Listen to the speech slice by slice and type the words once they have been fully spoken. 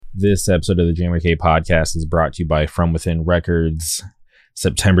This episode of the JMRK podcast is brought to you by From Within Records.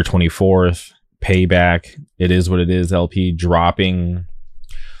 September 24th, Payback. It Is What It Is LP dropping.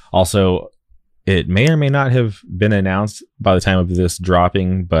 Also, it may or may not have been announced by the time of this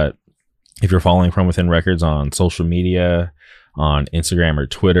dropping, but if you're following From Within Records on social media, on Instagram or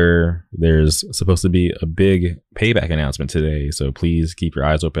Twitter, there's supposed to be a big Payback announcement today, so please keep your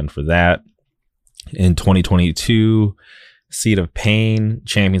eyes open for that. In 2022, Seed of Pain,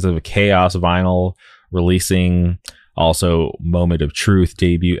 Champions of Chaos vinyl releasing. Also, Moment of Truth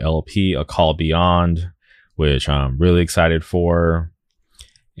debut LP, A Call Beyond, which I'm really excited for.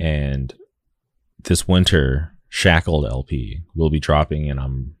 And this winter, Shackled LP will be dropping, and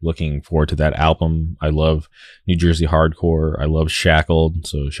I'm looking forward to that album. I love New Jersey hardcore. I love Shackled,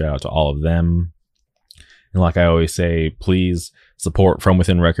 so shout out to all of them. And like I always say, please support From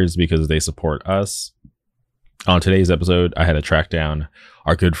Within Records because they support us. On today's episode, I had to track down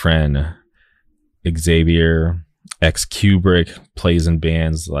our good friend Xavier. X Kubrick, plays in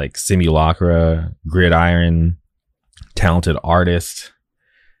bands like Simulacra, Gridiron, talented artist.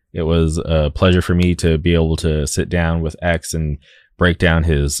 It was a pleasure for me to be able to sit down with X and break down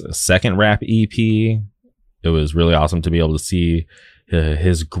his second rap EP. It was really awesome to be able to see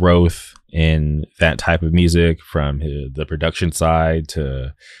his growth in that type of music, from the production side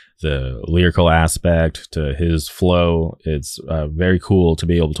to the lyrical aspect to his flow. It's very cool to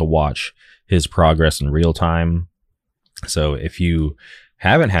be able to watch his progress in real time. So if you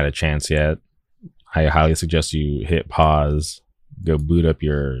haven't had a chance yet, I highly suggest you hit pause, go boot up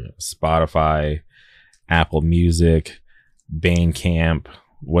your Spotify, Apple Music, Bandcamp,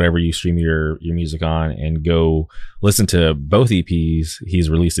 whatever you stream your music on, and go listen to both EPs he's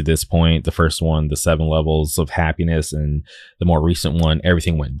released at this point. The first one, The 7 Levels of Happiness, and the more recent one,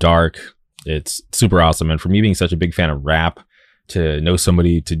 Everything Went Dark. It's super awesome. And for me being such a big fan of rap, to know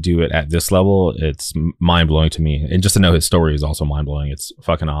somebody to do it at this level, it's mind-blowing to me. And just to know his story is also mind-blowing. It's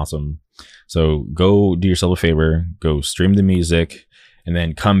fucking awesome. So go do yourself a favor, go stream the music, and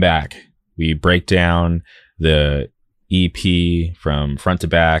then come back. We break down the EP from front to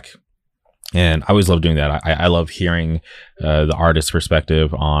back. And I always love doing that. I love hearing the artist's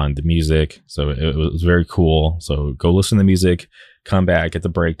perspective on the music. So it was very cool. So go listen to the music, come back, get the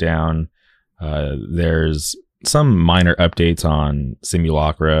breakdown. There's some minor updates on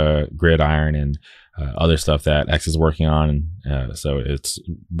Simulacra, Gridiron, and other stuff that X is working on. So it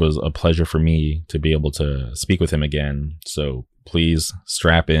was a pleasure for me to be able to speak with him again. So please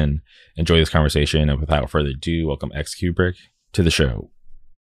strap in, enjoy this conversation, and without further ado, welcome X Kubrick to the show.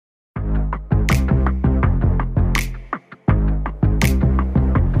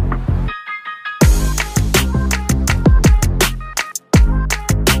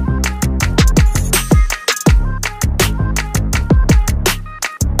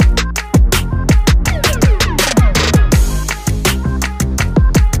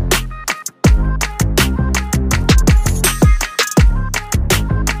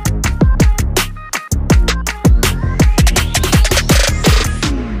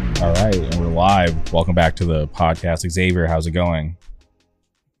 Welcome back to the podcast. Xavier, how's it going?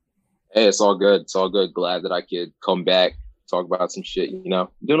 Hey, it's all good. It's all good. Glad that I could come back, talk about some shit, you know.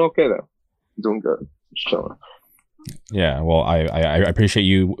 Doing okay, though. Doing good. Just chilling. Yeah, well, I appreciate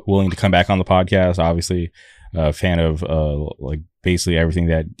you willing to come back on the podcast. Obviously, a fan of like basically everything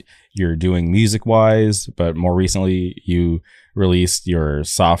that you're doing music-wise, but more recently, you released your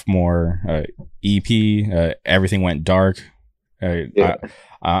sophomore EP, Everything Went Dark. Yeah.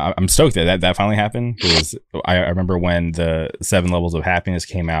 I'm stoked that finally happened, because I remember when the 7 Levels of Happiness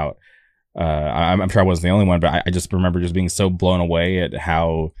came out. I'm sure I wasn't the only one, but I just remember just being so blown away at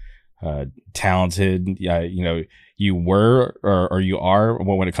how talented you were or you are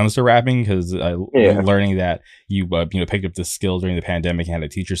when it comes to rapping, because learning that you picked up this skill during the pandemic and had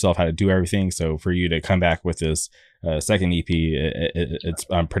to teach yourself how to do everything. So for you to come back with this second EP, it's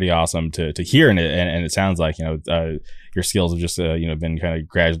pretty awesome to hear, and it sounds like your skills have just been kind of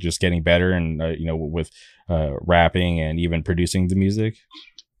gradually just getting better, and with rapping and even producing the music.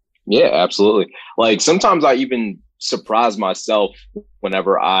 Yeah, absolutely. Like sometimes I even surprise myself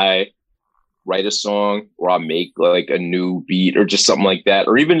whenever I write a song or I make like a new beat or just something like that,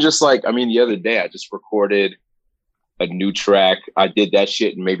 or even just like, I mean, the other day I just recorded a new track. I did that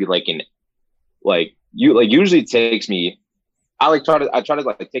shit in maybe usually it takes me, I try to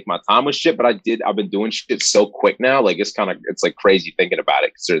like take my time with shit, but I've been doing shit so quick now. Like it's like crazy thinking about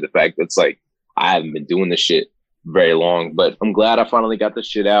it, consider the fact that it's like I haven't been doing this shit very long, but I'm glad I finally got this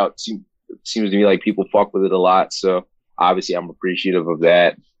shit out. It seems to me like people fuck with it a lot. So obviously I'm appreciative of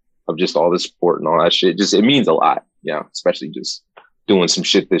that, of just all the support and all that shit. Just, it means a lot, especially just doing some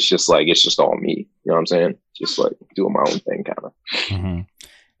shit that's just like, it's just all me. You know what I'm saying? Just like doing my own thing, kind of. Mm-hmm.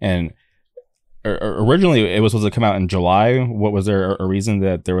 And originally it was supposed to come out in July. What was there a reason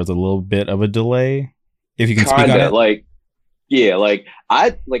that there was a little bit of a delay? If you can speak on it. Like, yeah, like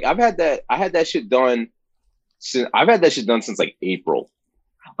I had that shit done since like April.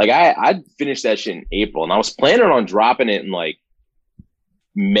 Like I finished that shit in April, and I was planning on dropping it in like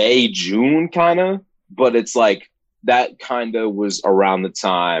May, June, kind of. But it's like that kind of was around the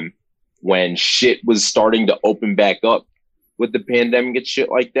time when shit was starting to open back up with the pandemic and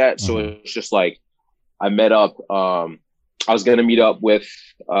shit like that. So it's just like I met up. I was gonna meet up with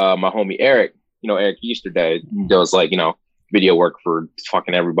my homie Eric. You know, Eric Easterday does like, you know, video work for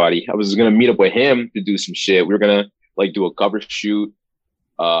fucking everybody. I was gonna meet up with him to do some shit. We were gonna like do a cover shoot.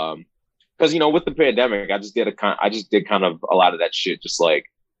 Because, you know, with the pandemic, I just did kind of a lot of that shit, just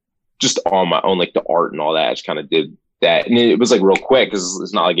on my own, like the art and all that. I just kind of did that, and it was like real quick because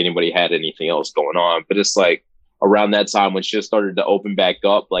it's not like anybody had anything else going on. But it's like around that time when shit started to open back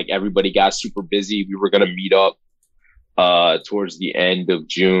up, like everybody got super busy. We were gonna meet up towards the end of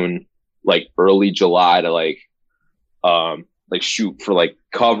June, like early July, to like shoot for like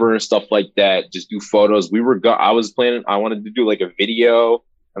cover and stuff like that. Just do photos. I wanted to do like a video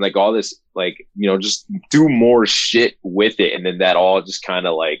and like all this, like, you know, just do more shit with it. And then that all just kind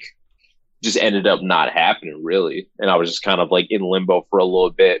of like just ended up not happening really. And I was just kind of like in limbo for a little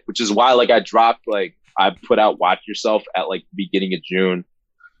bit, which is why like I put out Watch Yourself at like the beginning of June.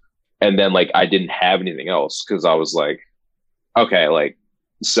 And then like I didn't have anything else because I was like, okay, like,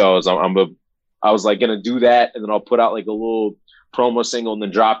 so I was like gonna do that, and then I'll put out like a little promo single and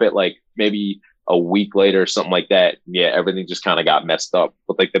then drop it like maybe a week later or something like that. Yeah, everything just kind of got messed up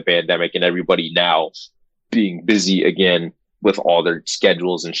with like the pandemic and everybody now being busy again with all their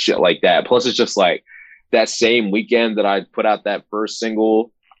schedules and shit like that. Plus, it's just like that same weekend that I put out that first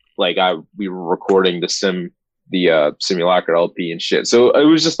single, like we were recording the Simulacra LP and shit. So it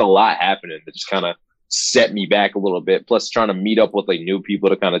was just a lot happening that just kind of set me back a little bit. Plus trying to meet up with like new people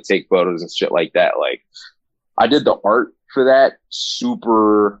to kind of take photos and shit like that. Like I did the art for that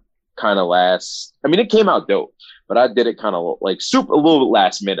super kind of it came out dope, but I did it kind of like a little bit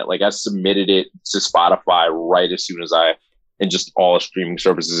last minute. Like I submitted it to Spotify right as soon as and just all streaming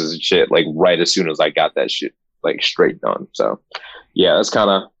services and shit, like right as soon as I got that shit like straight done. So yeah, that's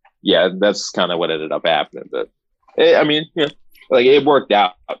kind of what ended up happening. But like it worked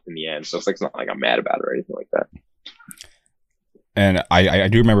out in the end, so it's not like I'm mad about it or anything like that. And I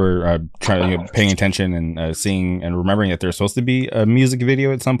do remember paying attention and seeing and remembering that there's supposed to be a music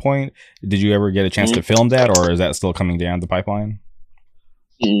video at some point. Did you ever get a chance to film that, or is that still coming down the pipeline?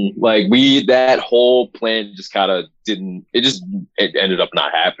 Like that whole plan just kind of it ended up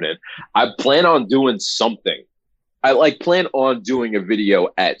not happening. I plan on doing something. I plan on doing a video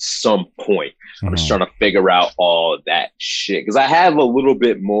at some point. I'm just trying to figure out all of that shit because I have a little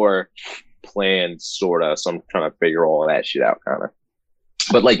bit more planned, sort of. So I'm trying to figure all that shit out, kind of.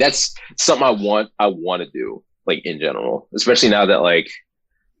 But like that's something I want to do, like in general, especially now that like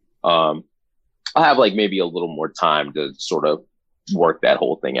I'll have like maybe a little more time to sort of work that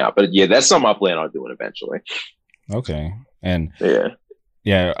whole thing out. But yeah, that's something I plan on doing eventually. Okay, and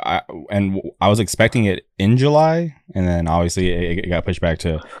yeah, I was expecting it in July, and then obviously it got pushed back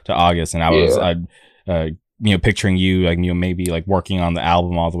to August, and I was picturing you like maybe like working on the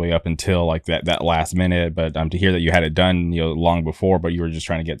album all the way up until like that last minute. But to hear that you had it done long before, but you were just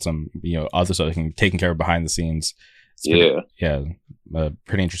trying to get some other stuff taken care of behind the sines.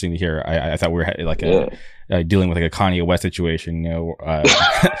 Pretty interesting to hear. I thought we were like dealing with like a Kanye West situation, waiting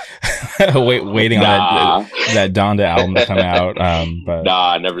on that Donda album to come out. But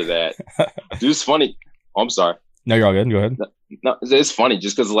nah, never that. Dude, it's funny. Oh, I'm sorry. No, you're all good. Go ahead. No, it's funny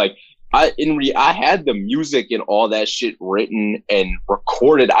just because like I had the music and all that shit written and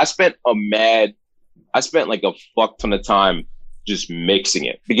recorded. I spent like a fuck ton of time just mixing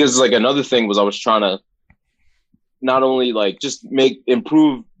it because like another thing was I was trying to not only like just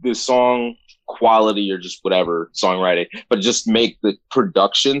improve the song quality or just whatever songwriting, but just make the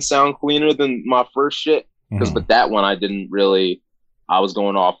production sound cleaner than my first shit. Because but that one I was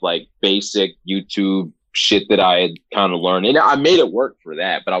going off like basic YouTube shit that I had kind of learned, and I made it work for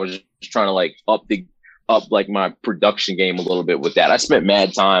that. But I was just trying to like up like my production game a little bit with that. I spent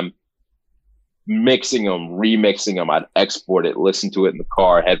mad time mixing them, remixing them. I'd export it, listen to it in the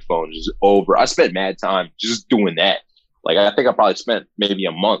car, headphones, just over. I spent mad time just doing that. Like I think I probably spent maybe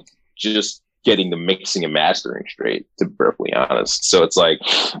a month just getting the mixing and mastering straight, to be perfectly honest. So it's like,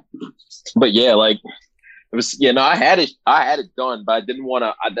 but yeah, like it was, I had it done, but I didn't want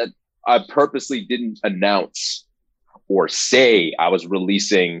to, I purposely didn't announce or say I was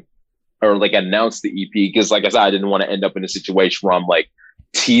releasing or like announce the EP, because like I said, I didn't want to end up in a situation where I'm like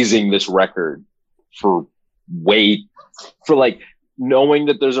teasing this record for like knowing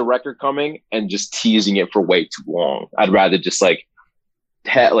that there's a record coming and just teasing it for way too long. I'd rather just like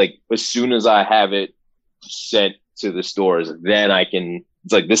like as soon as I have it sent to the stores, then I can,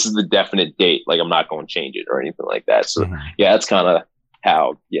 it's like, this is the definite date. Like I'm not going to change it or anything like that. So yeah, that's kind of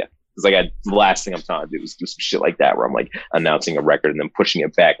how, yeah. It's like the last thing I'm trying to do is do some shit like that where I'm like announcing a record and then pushing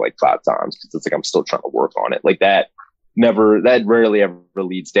it back like 5 times because it's like I'm still trying to work on it. Like that rarely ever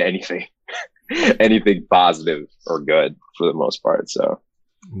leads to anything anything positive or good for the most part. So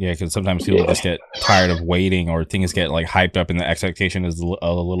yeah, because sometimes people just get tired of waiting, or things get like hyped up and the expectation is a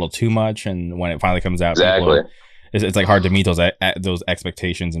little too much, and when it finally comes out, it's like hard to meet those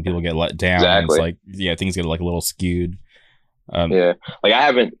expectations, and people get let down. And it's like, yeah, things get like a little skewed. Yeah, like I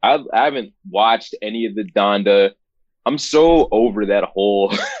haven't watched any of the Donda. I'm so over that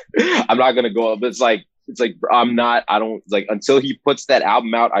whole. I'm not gonna go up. It's like I don't like until he puts that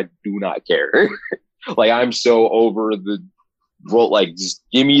album out. I do not care. Like I'm so over like just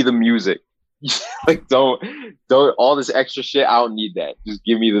give me the music. Like don't all this extra shit. I don't need that. Just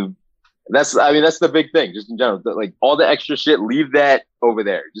give me that's the big thing. Just in general, like all the extra shit, leave that over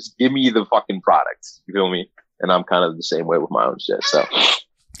there. Just give me the fucking products. You feel me? And I'm kind of the same way with my own shit. So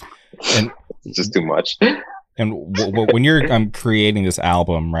and it's just too much. And when you're creating this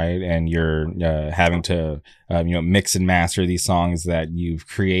album, right, and you're having to mix and master these songs that you've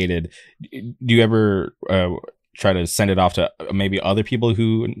created, do you ever try to send it off to maybe other people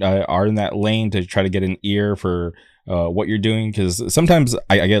who are in that lane to try to get an ear for what you're doing? Because sometimes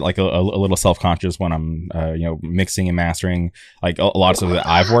I get like a little self-conscious when I'm mixing and mastering like a lot of stuff that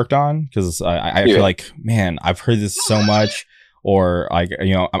I've worked on, because I feel like, man, I've heard this so much, or like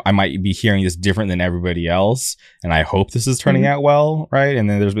I might be hearing this different than everybody else, and I hope this is turning out well, right? And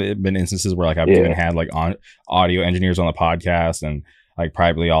then there's been instances where like I've even had like audio engineers on the podcast, and like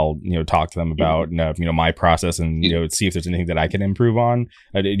privately I'll talk to them about my process and see if there's anything that I can improve on.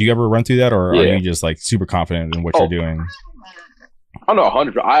 Do you ever run through that, or are you just like super confident in what you're doing? I know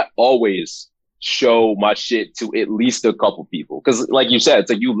 100. I always show my shit to at least a couple people, because like you said,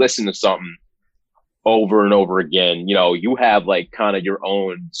 it's like you listen to something over and over again, you have like kind of your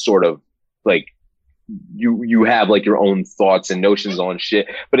own sort of like you have like your own thoughts and notions on shit,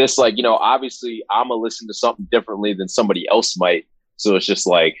 but it's like obviously I'm gonna listen to something differently than somebody else might. So it's just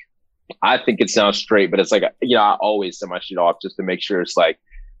like, I think it sounds straight, but it's like, I always send my shit off just to make sure it's like,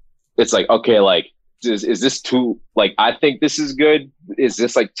 okay, like, is this too, like, I think this is good. Is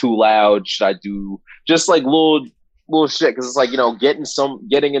this like too loud? Should I do just like little shit? Cause it's like,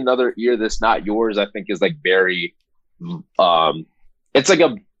 getting another ear that's not yours, I think is like very, it's like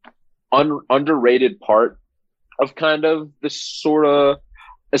a underrated part of kind of this sort of,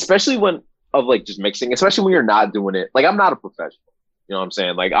 especially when of like just mixing, especially when you're not doing it. Like I'm not a professional. You know what I'm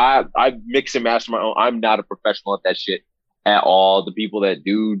saying? Like I mix and master my own. I'm not a professional at that shit at all. The people that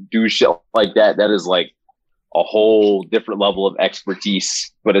do shit like that is like a whole different level of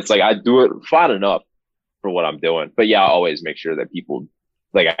expertise. But it's like I do it fine enough for what I'm doing. But yeah, I always make sure that people,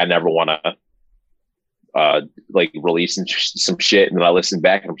 like, I never want to like release some shit and then I listen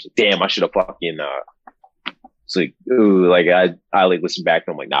back and I'm just like, damn, I should have fucking it's like, ooh, like I like listen back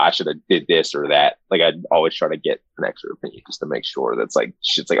and I'm like, nah, I should have did this or that. Like I always try to get an extra opinion just to make sure that's like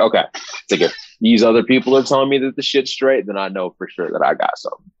shit's like, okay. It's like if these other people are telling me that the shit's straight, then I know for sure that I got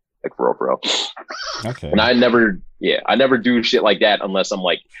something. Like for real. Okay. And I never do shit like that unless I'm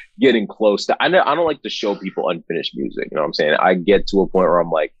like getting close to I don't like to show people unfinished music. You know what I'm saying? I get to a point where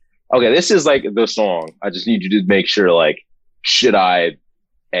I'm like, okay, this is like the song. I just need you to make sure, like, should I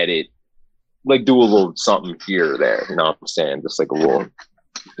edit, like do a little something here or there, you know what I'm saying? Just like a little,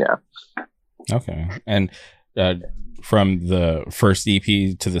 yeah. Okay. And from the first EP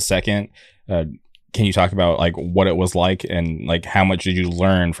to the second, can you talk about like what it was like and like how much did you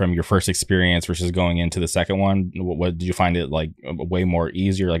learn from your first experience versus going into the second one? What did you find it like way more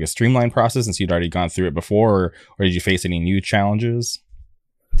easier, like a streamlined process since you'd already gone through it before, or did you face any new challenges?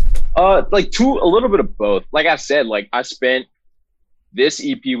 Like a little bit of both. Like I said, like this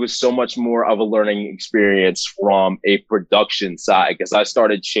EP was so much more of a learning experience from a production side because I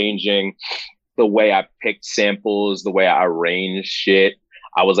started changing the way I picked samples, the way I arranged shit.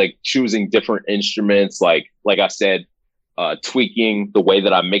 I was like choosing different instruments, like I said, tweaking the way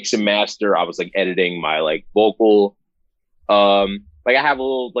that I mix and master. I was like editing my like vocal. Like I have a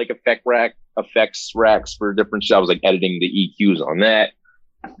little like effects racks for different shit. I was like editing the EQs on that.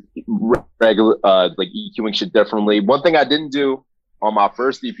 Regular like EQing shit differently. One thing I didn't do on my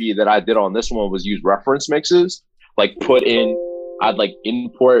first EP that I did on this one was use reference mixes. like I'd like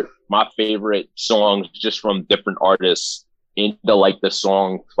import my favorite songs just from different artists into like the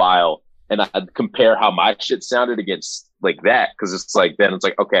song file, and I'd compare how my shit sounded against like that, because it's like then it's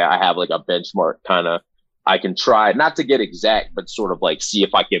like, okay, I have like a benchmark kind of. I can try not to get exact, but sort of like see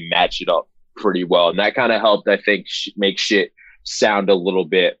if I can match it up pretty well, and that kind of helped, I think, make shit sound a little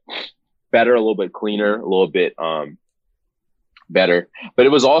bit better, a little bit cleaner, a little bit better. But it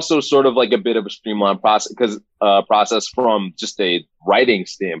was also sort of like a bit of a streamlined process from just a writing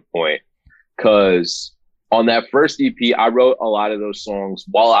standpoint, because on that first EP, I wrote a lot of those songs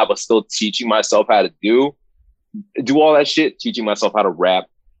while I was still teaching myself how to do all that shit, teaching myself how to rap,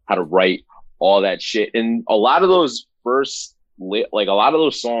 how to write, all that shit. And a lot of those like a lot of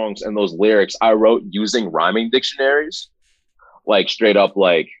those songs and those lyrics I wrote using rhyming dictionaries, like straight up,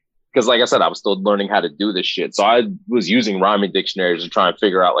 like, because like I said, I was still learning how to do this shit. So I was using rhyming dictionaries to try and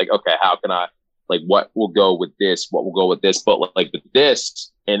figure out like, okay, how can I, like, what will go with this? What will go with this? But like with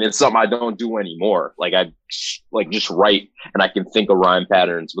this, and it's something I don't do anymore. Like I like just write, and I can think of rhyme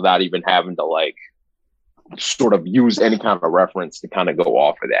patterns without even having to like sort of use any kind of reference to kind of go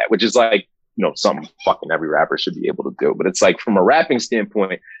off of that, which is like, you know, something fucking every rapper should be able to do. But it's like from a rapping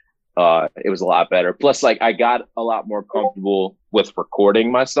standpoint, it was a lot better. Plus, like, I got a lot more comfortable with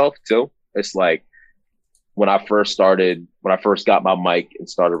recording myself too. It's like when I first got my mic and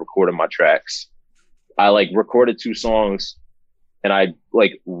started recording my tracks, I like recorded 2 songs, and I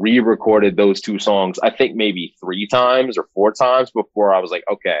like re-recorded those 2 songs, I think maybe 3 times or 4 times before I was like,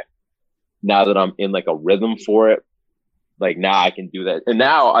 okay, now that I'm in like a rhythm for it, like now I can do that. And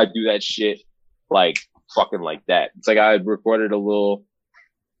now I do that shit like fucking like that. It's like I recorded a little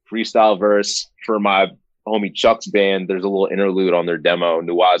freestyle verse for my homie Chuck's band. There's a little interlude on their demo,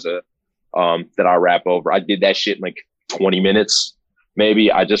 Nuwaza, that I rap over. I did that shit in like 20 minutes,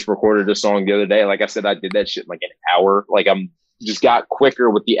 maybe. I just recorded a song the other day. Like I said, I did that shit in like an hour. Like I'm just got quicker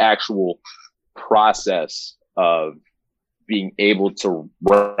with the actual process of being able to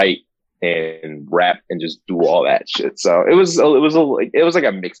write and rap and just do all that shit. So it was like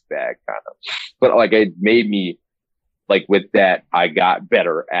a mixed bag kind of, but like it made me like with that, I got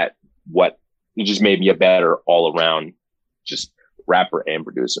better at what it just made me a better all around just rapper and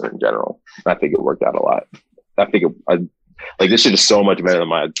producer in general. I think it worked out a lot. I think like this shit is so much better than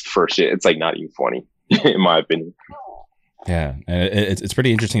my first shit. It's like not even funny in my opinion. Yeah, and it's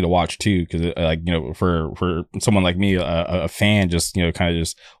pretty interesting to watch too, because like, you know, for someone like me, a fan, just, you know, kind of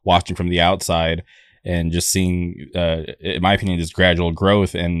just watching from the outside and just seeing, in my opinion, this gradual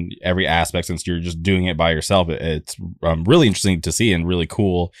growth in every aspect, since you're just doing it by yourself. It's really interesting to see, and really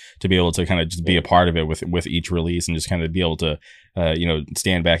cool to be able to kind of just be a part of it with each release, and just kind of be able to you know,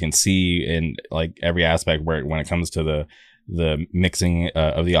 stand back and see in like every aspect where when it comes to the mixing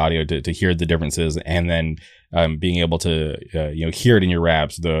of the audio, to hear the differences, and then being able to you know, hear it in your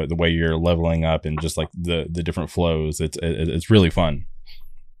raps, the way you're leveling up, and just like the different flows. It's really fun.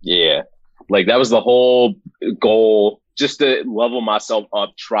 Yeah, like that was the whole goal, just to level myself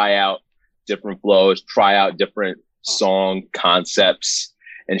up, try out different flows, try out different song concepts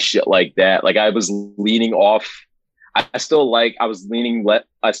and shit like that. Like I was leaning off. I still like writing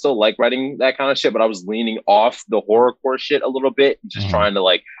that kind of shit, but I was leaning off the horrorcore shit a little bit, just trying to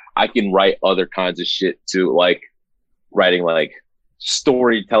like, I can write other kinds of shit too, like writing like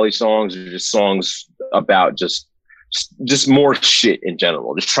storytelling songs, or just songs about just more shit in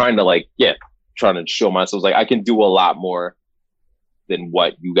general. Just trying to like, trying to show myself like I can do a lot more than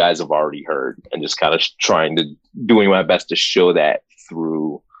what you guys have already heard, and just kind of doing my best to show that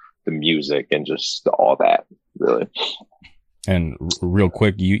through the music and just all that, really. And real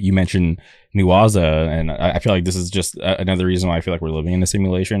quick, you mentioned Nuwaza, and I feel like this is just another reason why I feel like we're living in a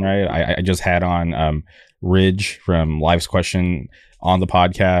simulation, right? I just had on Ridge from Life's Question on the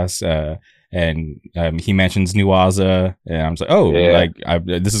podcast, and he mentions Nuwaza, and I'm just like, oh, yeah. Like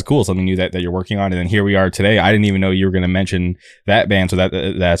this is cool, something new that you're working on. And then here we are today. I didn't even know you were going to mention that band, so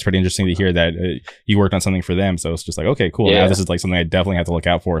that's pretty interesting to hear that you worked on something for them. So it's just like, okay, cool. Yeah. Now this is like something I definitely have to look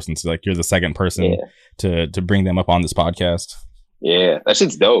out for, since like you're the second person to bring them up on this podcast. Yeah, that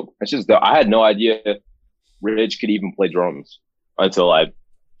shit's dope. I had no idea Ridge could even play drums until I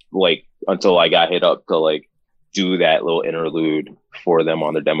got hit up to like do that little interlude for them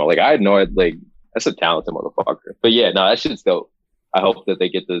on their demo. Like I had no idea, like that's a talented motherfucker. But yeah, no, that shit's dope. I hope that they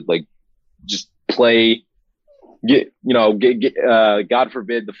get to like just play, God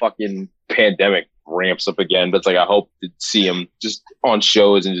forbid the fucking pandemic ramps up again, but it's like I hope to see him just on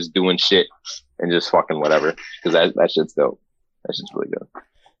shows and just doing shit and just fucking whatever, because that shit's dope. That shit's really good.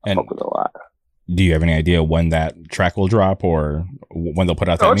 I fuck with it a lot. Do you have any idea when that track will drop, or when they'll put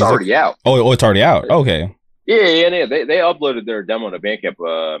out that music? It's already out. Oh, it's already out. Okay. Yeah. They uploaded their demo to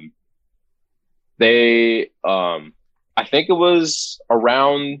Bandcamp. They I think it was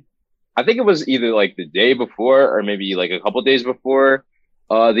around. I think it was either like the day before or maybe like a couple days before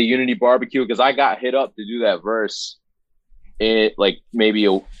the Unity barbecue, because I got hit up to do that verse in like maybe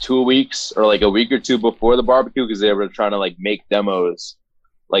 2 weeks or like a week or two before the barbecue, because they were trying to like make demos,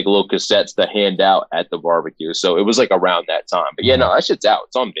 like little cassettes to hand out at the barbecue. So it was like around that time. But yeah, no, that shit's out.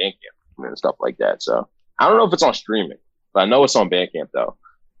 It's on Bandcamp and stuff like that. So I don't know if it's on streaming, but I know it's on Bandcamp though.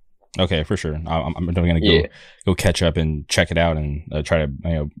 Okay, for sure. I'm definitely gonna go catch up and check it out and try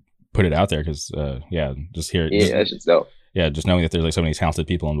to put it out there, because just hear it. Yeah, that's just dope. Yeah, just knowing that there's like so many talented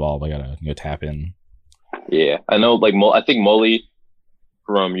people involved, I gotta tap in. Yeah, I know. Like, I think Molly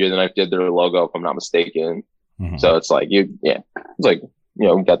from Year the Knife did their logo, if I'm not mistaken. Mm-hmm. So it's like it's like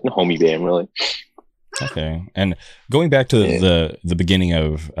we got the homie band really. Okay, and going back to the beginning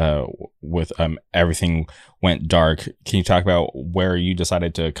of with Everything Went Dark, can you talk about where you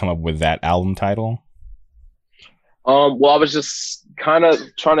decided to come up with that album title? Well, I was just kind of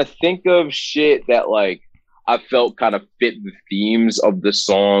trying to think of shit that like I felt kind of fit the themes of the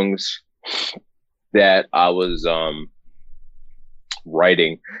songs that I was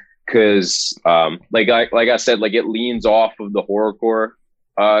writing, because like I said, like it leans off of the horrorcore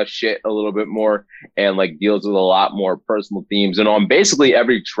shit a little bit more, and like deals with a lot more personal themes. And on basically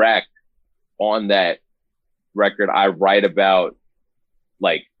every track on that record, I write about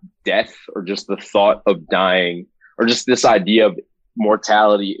like death, or just the thought of dying, or just this idea of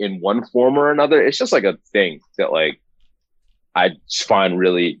mortality in one form or another. It's just like a thing that like I just find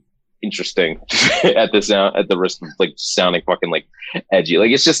really interesting at the risk of like sounding fucking like edgy.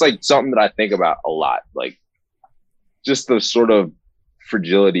 Like it's just like something that I think about a lot, like just the sort of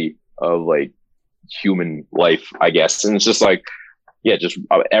fragility of like human life, I guess. And it's just like, yeah, just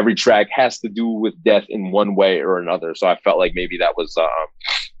every track has to do with death in one way or another. So I felt like maybe that was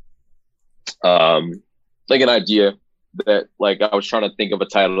like an idea that like I was trying to think of a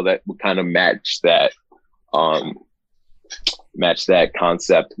title that would kind of match that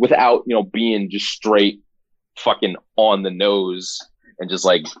concept without being just straight fucking on the nose and just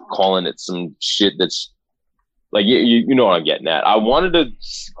like calling it some shit that's like you know what I'm getting at. I wanted to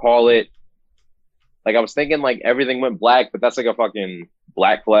call it, like, I was thinking like Everything Went Black, but that's like a fucking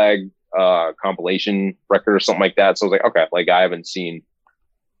Black Flag compilation record or something like that. So I was like, okay, like I haven't seen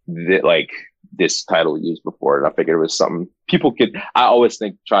this title used before, and I figured it was something people could. I always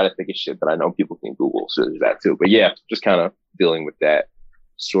try to think of shit that I know people can Google, so there's that too. But yeah, just kind of dealing with that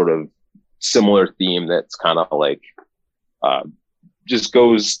sort of similar theme that's kind of like just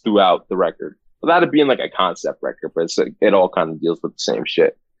goes throughout the record, without it being like a concept record, but it all kind of deals with the same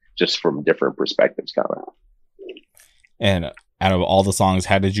shit, just from different perspectives, kind of. And out of all the songs,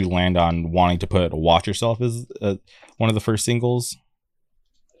 how did you land on wanting to put "Watch Yourself" as one of the first singles?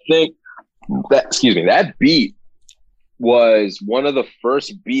 I think that beat was one of the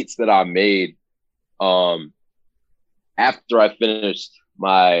first beats that I made after I finished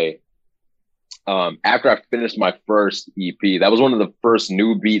my first EP. That was one of the first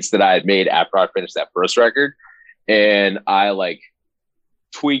new beats that I had made after I finished that first record, and I like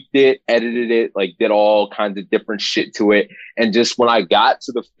tweaked it, edited it, like did all kinds of different shit to it. And just when I got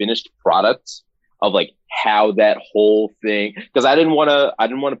to the finished product of like how that whole thing, because I didn't want to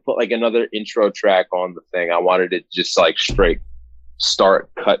put like another intro track on the thing. I wanted it just like straight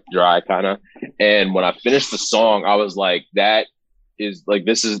start, cut, dry kind of. And when I finished the song, I was like, that is like,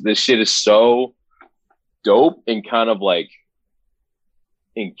 this shit is so dope, and kind of like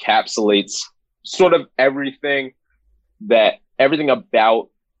encapsulates sort of everything about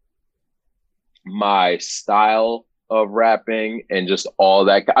my style of rapping and just all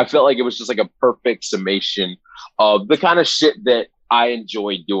that. I felt like it was just like a perfect summation of the kind of shit that I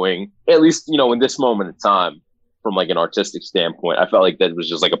enjoy doing, at least, in this moment in time, from like an artistic standpoint. I felt like that was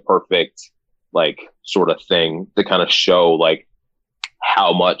just like a perfect, like, sort of thing to kind of show like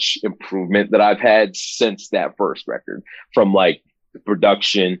how much improvement that I've had since that first record, from like the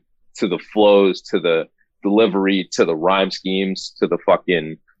production to the flows to the delivery to the rhyme schemes to the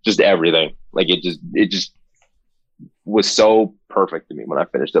fucking just everything. Like it just was so perfect to me when I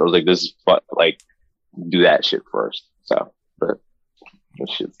finished it. I was like, this is fun. Like, do that shit first. So, but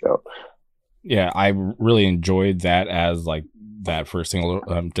that shit's dope. Yeah, I really enjoyed that as like that first single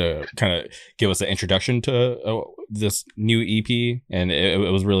to kind of give us an introduction to this new EP, and it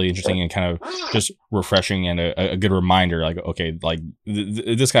was really interesting and kind of just refreshing and a good reminder. Like, okay, like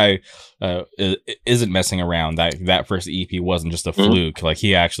this guy isn't messing around. That first EP wasn't just a fluke. Like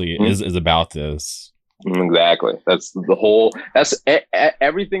he actually is about this. Exactly. That's the whole.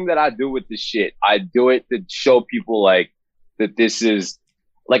 Everything that I do with this shit. I do it to show people like that. This is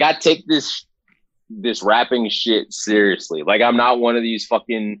like I take this rapping shit seriously. Like I'm not one of these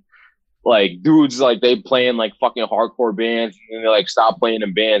fucking like dudes like they playing like fucking hardcore bands and they like stop playing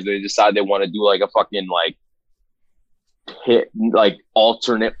in bands. They decide they want to do like a fucking like hit like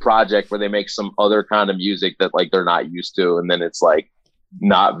alternate project where they make some other kind of music that like they're not used to, and then it's like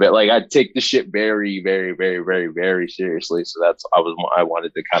not like I take the shit very, very, very, very, very seriously. So I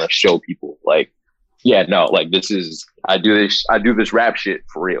wanted to kind of show people like, yeah, no, like this is I do this rap shit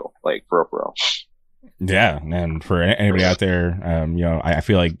for real, like for real. Yeah, and for anybody out there, I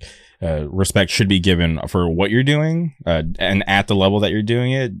feel like respect should be given for what you're doing, and at the level that you're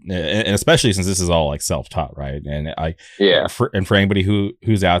doing it, and especially since this is all like self-taught, right? And for anybody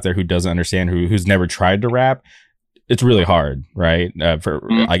who's out there who doesn't understand, who's never tried to rap, it's really hard, right?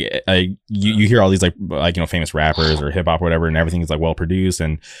 You hear all these like famous rappers or hip hop or whatever, and everything is like well produced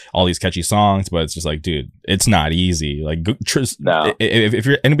and all these catchy songs, but it's just like, dude, it's not easy. Like, no. If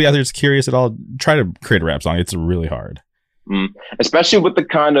you're anybody out there that's curious at all, try to create a rap song. It's really hard, especially with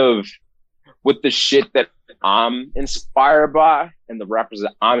the shit that I'm inspired by and the rappers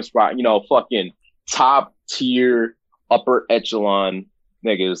that I'm inspired. Fucking top tier, upper echelon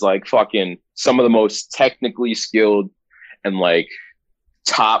niggas, like fucking some of the most technically skilled and like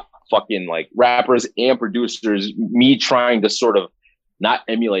top fucking like rappers and producers. Me trying to sort of not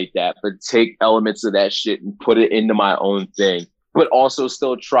emulate that, but take elements of that shit and put it into my own thing, but also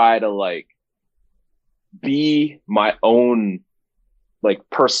still try to like be my own like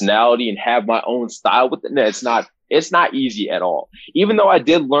personality and have my own style with it. No, it's not easy at all. Even though I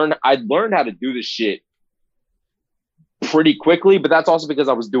learned how to do this shit pretty quickly, but that's also because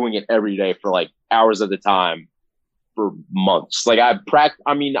I was doing it every day for like hours at a time for months. Like I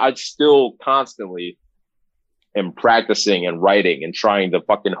still constantly am practicing and writing and trying to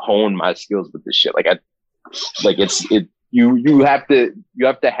fucking hone my skills with this shit. You have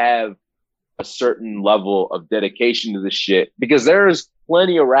to have a certain level of dedication to this shit, because there's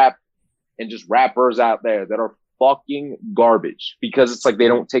plenty of rap and just rappers out there that are fucking garbage because it's like they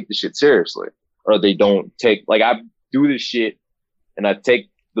don't take the shit seriously, or they don't take like I do this shit and I take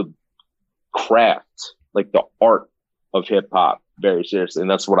the craft, like the art of hip hop very seriously.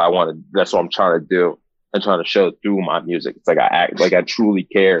 And that's what I'm trying to do and trying to show through my music. It's like I act like I truly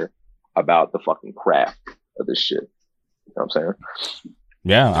care about the fucking craft of this shit. You know what I'm saying?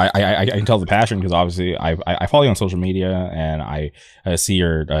 Yeah, I can tell the passion, because obviously I follow you on social media, and I see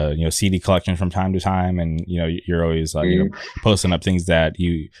your CD collection from time to time, and you're always posting up things that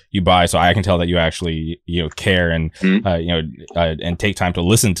you buy, so I can tell that you actually care and and take time to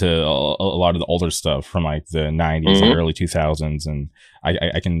listen to a lot of the older stuff from like the 90s and early 2000s, and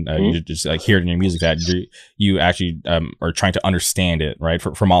I can you just like hear it in your music that you actually are trying to understand it, right,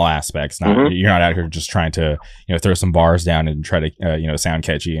 from all aspects. You're not out here just trying to throw some bars down and try to sound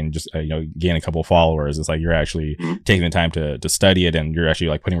catchy and just gain a couple followers. It's like you're actually taking the time to study it, and you're actually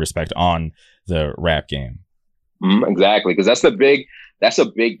like putting respect on the rap game. Exactly, because that's a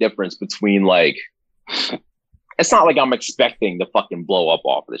big difference between like, it's not like I'm expecting to fucking blow up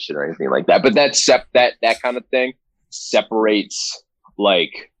off of this shit or anything like that, but that kind of thing separates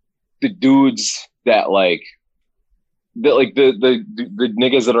like the dudes that like the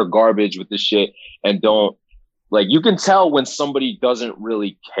niggas that are garbage with this shit and don't. Like, you can tell when somebody doesn't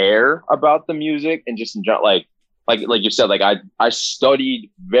really care about the music and just enjoy, like you said, like I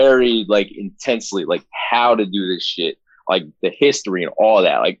studied very like intensely, like how to do this shit, like the history and all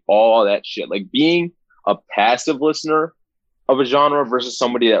that shit, like being a passive listener of a genre versus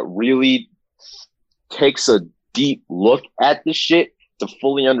somebody that really takes a deep look at the shit to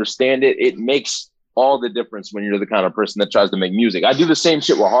fully understand it. It makes all the difference when you're the kind of person that tries to make music. I do the same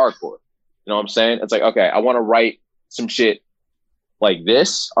shit with hardcore. You know what I'm saying? It's like, okay, I want to write some shit like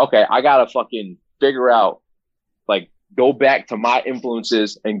this. Okay, I gotta fucking figure out, like, go back to my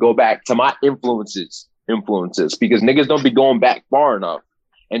influences and go back to my influences, because niggas don't be going back far enough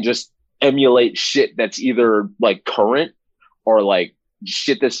and just emulate shit that's either like current or like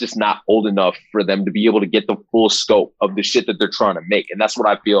shit that's just not old enough for them to be able to get the full scope of the shit that they're trying to make. And that's what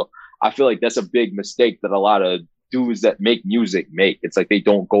I feel. I feel like that's a big mistake that a lot of dudes that make music make. It's like they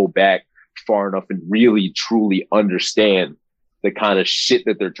don't go back far enough and really truly understand the kind of shit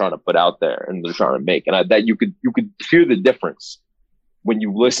that they're trying to put out there and they're trying to make. And that you could hear the difference when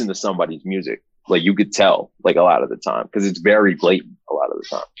you listen to somebody's music. Like, you could tell, like, a lot of the time, because it's very blatant a lot of the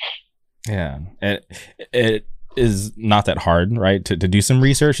time. Yeah, is not that hard, right? To do some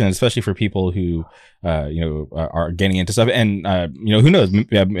research, and especially for people who, are getting into stuff, and who knows,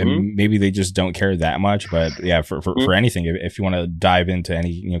 maybe they just don't care that much. But yeah, for anything, if you want to dive into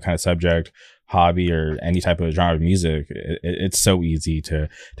any kind of subject, hobby, or any type of genre of music, it's so easy to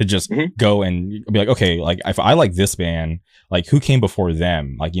just go and be like, okay, like if I like this band, like who came before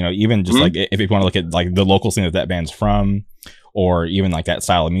them, like even just like if you want to look at like the local scene that band's from, or even like that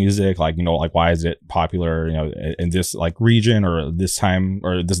style of music, like like why is it popular in this like region or this time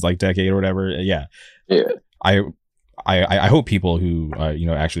or this like decade or whatever. I hope people who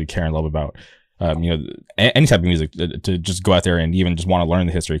actually care and love about any type of music to just go out there and even just want to learn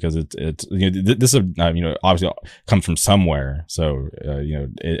the history, because it's this is obviously comes from somewhere, so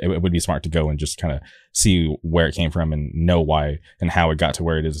it would be smart to go and just kind of see where it came from and know why and how it got to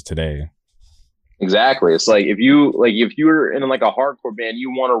where it is today. Exactly. It's like if you're in like a hardcore band, you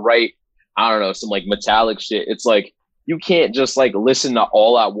want to write, I don't know, some like metallic shit. It's like you can't just like listen to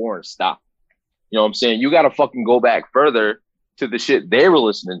All Out War and stop. You know what I'm saying? You got to fucking go back further to the shit they were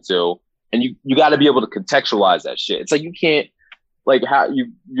listening to, and you got to be able to contextualize that shit. It's like you can't like how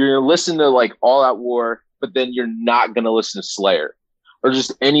you're listening to like All Out War, but then you're not gonna listen to Slayer or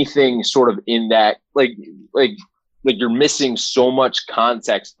just anything sort of in that like you're missing so much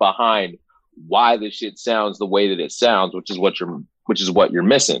context behind why the shit sounds the way that it sounds, which is what you're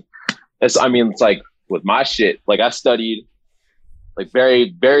missing. It's like with my shit, like I studied like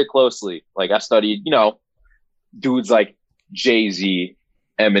very, very closely. Like I studied, dudes like Jay-Z,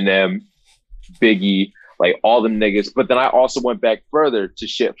 Eminem, Biggie, like all them niggas. But then I also went back further to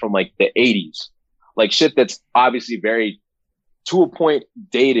shit from like the 80s, like shit that's obviously very to a point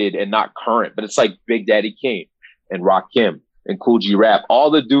dated and not current, but it's like Big Daddy Kane and Rakim and Kool G Rap,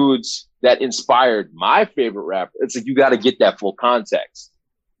 all the dudes that inspired my favorite rapper. It's like you got to get that full context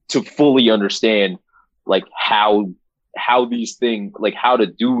to fully understand like how these things, like how to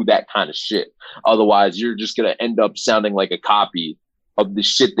do that kind of shit. Otherwise, you're just gonna end up sounding like a copy of the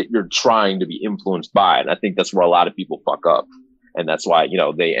shit that you're trying to be influenced by. And I think that's where a lot of people fuck up, and that's why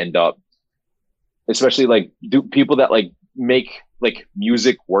they end up, especially like people that like make like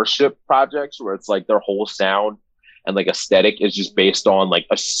music worship projects where it's like their whole sound and like aesthetic is just based on like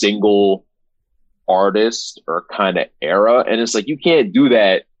a single artist or kind of era. And it's like, you can't do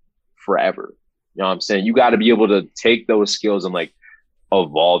that forever. You know what I'm saying? You got to be able to take those skills and like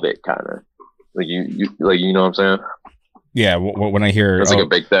evolve it kind of like you know what I'm saying? Yeah. When I hear, that's like a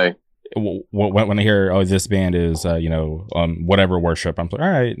big thing. When I hear, this band is, whatever worship, I'm like, all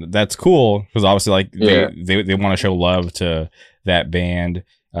right, that's cool. Cause obviously like they want to show love to that band.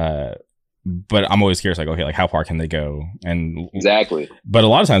 But I'm always curious, like, okay, like how far can they go? And exactly. But a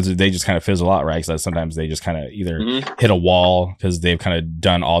lot of times they just kind of fizzle out, right? Because sometimes they just kind of either hit a wall because they've kind of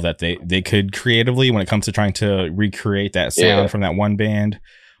done all that they could creatively when it comes to trying to recreate that sound from that one band,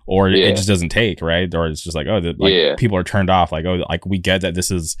 or it just doesn't take, right? Or it's just like, people are turned off, like, like we get that this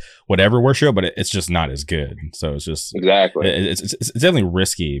is whatever worship, but it's just not as good. So it's just exactly it's definitely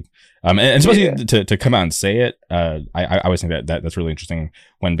risky. And especially to come out and say it, I always think that's really interesting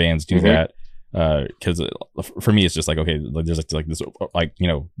when bands do that, because for me it's just like, okay, like, there's like this, like,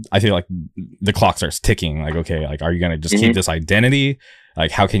 I feel like the clock starts ticking, like, okay, like, are you gonna just keep this identity?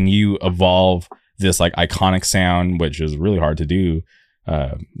 Like, how can you evolve this like iconic sound, which is really hard to do,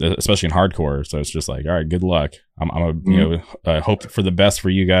 especially in hardcore? So it's just like, all right, good luck. I'm hope for the best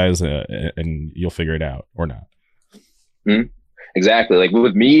for you guys, and you'll figure it out or not. Exactly. Like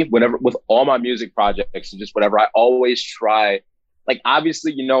with me, with all my music projects and just whatever, I always try, like,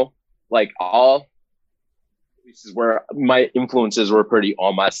 obviously, like all pieces where my influences were pretty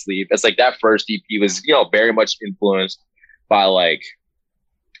on my sleeve. It's like that first EP was, very much influenced by like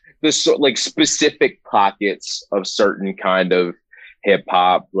this like specific pockets of certain kind of hip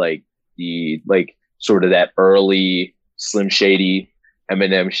hop, like the, like sort of that early Slim Shady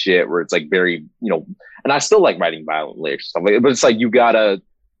Eminem shit where it's like very, and I still like writing violent lyrics and stuff like that, but it's like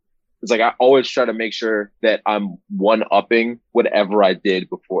it's like I always try to make sure that I'm one-upping whatever I did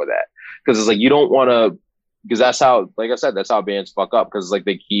before that. Because it's like you don't want to, because that's how, like I said, that's how bands fuck up. Because like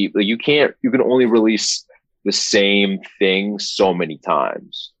they keep, like you can only release the same thing so many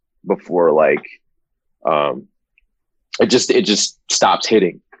times before like it just stops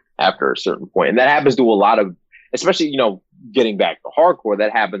hitting after a certain point. And that happens to a lot of, especially, getting back to hardcore,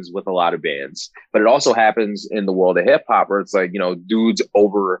 that happens with a lot of bands, but it also happens in the world of hip hop where it's like, dudes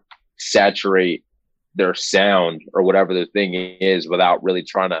oversaturate their sound or whatever the thing is without really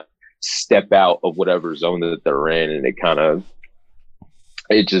trying to step out of whatever zone that they're in. And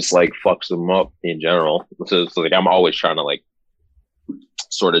it just like fucks them up in general. So it's like, I'm always trying to like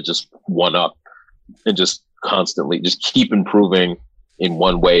sort of just one up and just constantly just keep improving in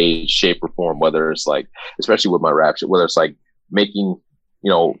one way, shape, or form, whether it's like, especially with my rap shit, whether it's like making,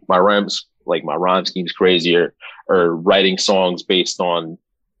 my rhyme schemes crazier, or writing songs based on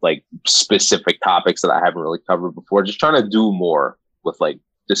like specific topics that I haven't really covered before. Just trying to do more with like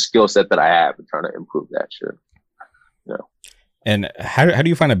the skill set that I have and trying to improve that shit. And how do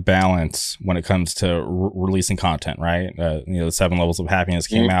you find a balance when it comes to releasing content, right? The 7 Levels of Happiness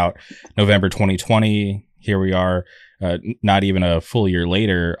came out November 2020. Here we are, not even a full year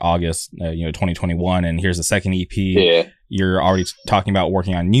later, August, 2021. And here's the second EP. Yeah. You're already talking about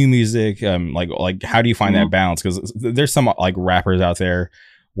working on new music. Like how do you find that balance? Because there's some like rappers out there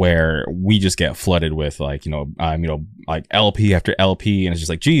where we just get flooded with like, like LP after LP, and it's just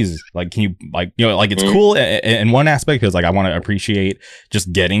like, geez, like, can you like, it's cool in one aspect because like I want to appreciate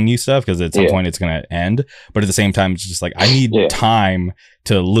just getting new stuff because at some point it's going to end. But at the same time, it's just like, I need time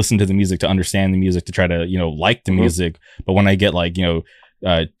to listen to the music, to understand the music, to try to, like the music. But when I get like,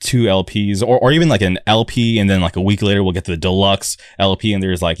 2 LPs or even like an LP, and then like a week later we'll get to the deluxe LP and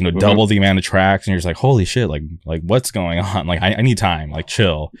there's like double the amount of tracks, and you're just like, holy shit, like what's going on? Like I need time, like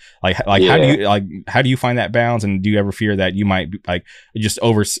chill, like how do you find that balance? And do you ever fear that you might be, like just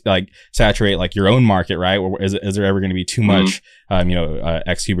over like saturate like your own market, right? Or is there ever going to be too much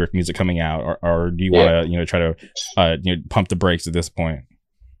X Hubert music coming out, or do you want to try to pump the brakes at this point?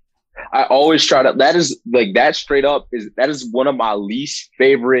 I always try to, that is like, that straight up that is one of my least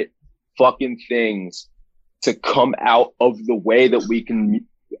favorite fucking things to come out of the way that we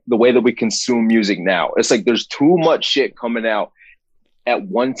consume music now. It's like, there's too much shit coming out at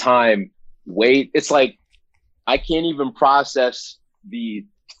one time. It's like, I can't even process the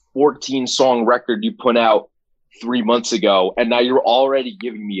 14 song record you put out 3 months ago. And now you're already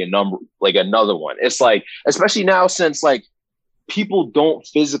giving me a number, like another one. It's like, especially now since like, people don't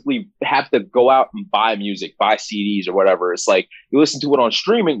physically have to go out and buy music, buy CDs or whatever. It's like, you listen to it on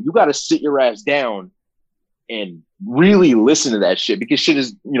streaming, you got to sit your ass down and really listen to that shit, because shit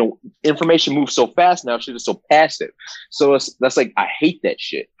is, information moves so fast now, shit is so passive. So that's like, I hate that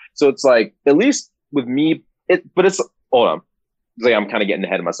shit. So it's like, at least with me, hold on. It's like, I'm kind of getting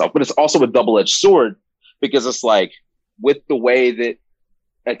ahead of myself, but it's also a double-edged sword, because it's like, with the way that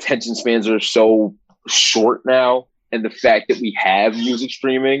attention spans are so short now, and the fact that we have music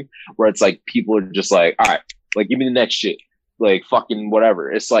streaming where it's like, people are just like, all right, like, give me the next shit, like fucking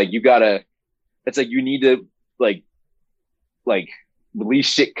whatever. It's like, it's like, you need to like release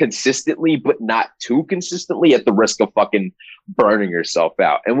shit consistently, but not too consistently at the risk of fucking burning yourself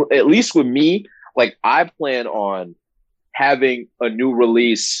out. And at least with me, like, I plan on having a new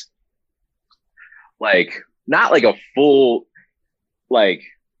release, like, not like a full, like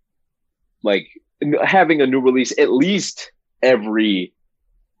having a new release at least every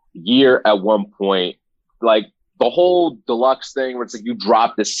year at one point. Like the whole deluxe thing where it's like, you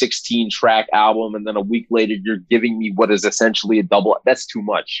drop the 16 track album and then a week later you're giving me what is essentially a double. That's too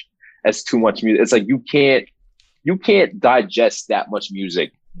much. That's too much music. It's like, you can't digest that much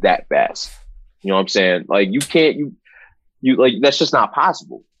music that fast. You know what I'm saying? Like, you like, that's just not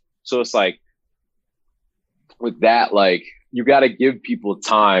possible. So it's like, with that, like, you got to give people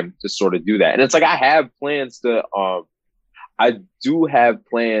time to sort of do that. And it's like, I do have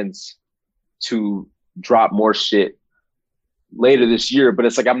plans to drop more shit later this year, but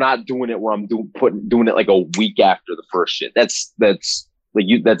it's like, I'm not doing it where I'm doing it like a week after the first shit. That's like,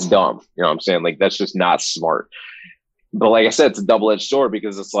 that's dumb. You know what I'm saying? Like, that's just not smart. But like I said, it's a double-edged sword,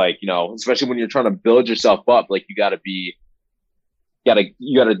 because it's like, especially when you're trying to build yourself up, like, you got to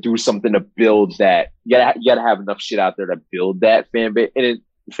do something to build that. You gotta have enough shit out there to build that fan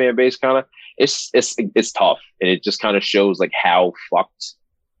base. Kind of, it's tough, and it just kind of shows like how fucked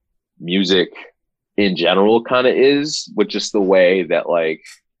music in general kind of is, with just the way that like,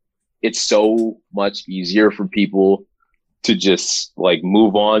 it's so much easier for people to just like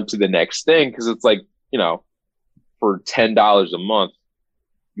move on to the next thing, because it's like, for $10 a month,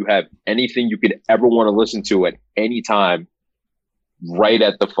 you have anything you could ever want to listen to at any time, right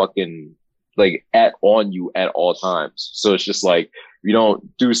at the fucking, like, on you at all times. So it's just like, if you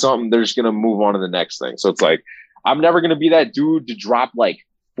don't do something, they're just gonna move on to the next thing. So it's like, I'm never gonna be that dude to drop like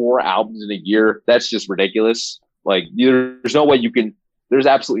 4 albums in a year. That's just ridiculous. Like, there's no way there's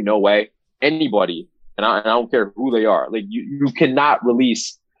absolutely no way anybody, and I don't care who they are, like, you cannot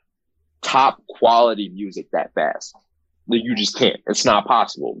release top quality music that fast. Like, you just can't. It's not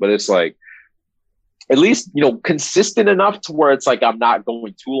possible. But it's like, at least, consistent enough to where it's like, I'm not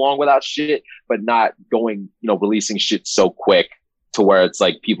going too long without shit, but not going, releasing shit so quick to where it's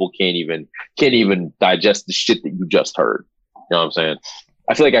like, people can't even digest the shit that you just heard. You know what I'm saying?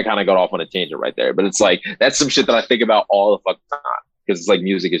 I feel like I kind of got off on a tangent right there, but it's like that's some shit that I think about all the fucking time because it's like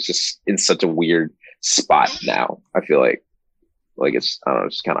music is just in such a weird spot now. I feel like it's I don't know,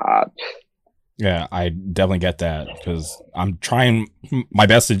 it's just kind of odd. Yeah, I definitely get that because I'm trying my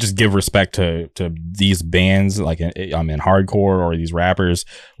best to just give respect to these bands, like I'm in hardcore or these rappers,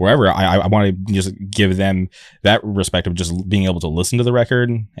 wherever. I want to just give them that respect of just being able to listen to the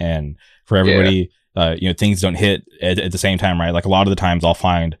record, and for everybody, things don't hit at the same time, right? Like a lot of the times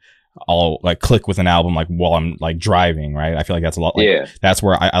I'll like click with an album like while I'm like driving, right? I feel like that's a lot. Like, that's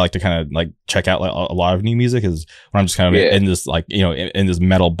where I like to kind of like check out like a lot of new music is when I'm just kind of in this like in this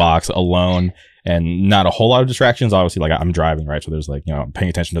metal box alone and not a whole lot of distractions. Obviously, like I'm driving, right? So there's like I'm paying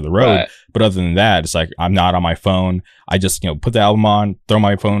attention to the road, right. But other than that, it's like I'm not on my phone. I just put the album on, throw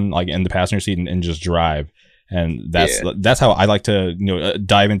my phone like in the passenger seat, and just drive. And that's how I like to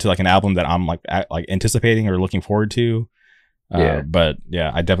dive into like an album that I'm like anticipating or looking forward to. But yeah,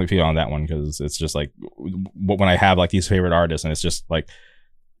 I definitely feel on that one because it's just like when I have like these favorite artists and it's just like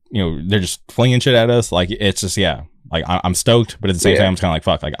they're just flinging shit at us, like it's just like I'm stoked, but at the same time I'm kind of like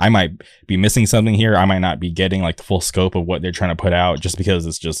fuck, like I might be missing something here. I might not be getting like the full scope of what they're trying to put out just because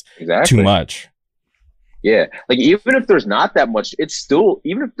it's just too much. Yeah, like even if there's not that much, it's still,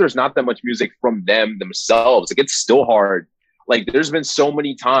 even if there's not that much music from them themselves, like it's still hard. Like there's been so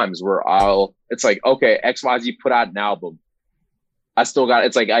many times where it's like, okay, XYZ put out an album. I still got,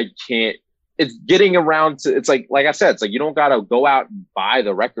 it's like, I can't, it's getting around to, it's like I said, it's like, you don't got to go out and buy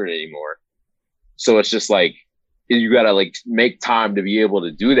the record anymore. So it's just like, you got to like make time to be able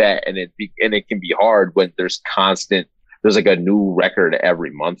to do that. And it can be hard when there's like a new record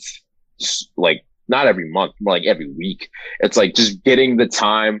every month. Just like not every month, more like every week. It's like just getting the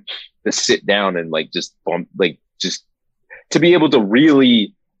time to sit down and like just just to be able to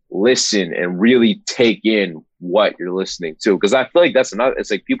really listen and really take in what you're listening to. Cause I feel like that's another,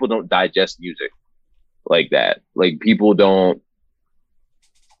 it's like people don't digest music like that. Like people don't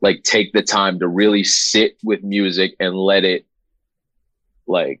like take the time to really sit with music and let it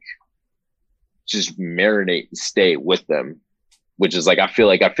like just marinate and stay with them, which is like, I feel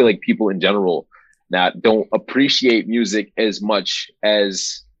like people in general now don't appreciate music as much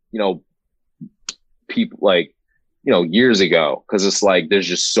as, people like, years ago. Cause it's like, there's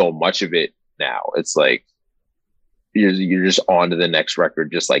just so much of it now. It's like, you're just on to the next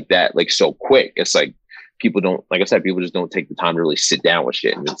record just like that, like so quick. It's like people don't, like I said, people just don't take the time to really sit down with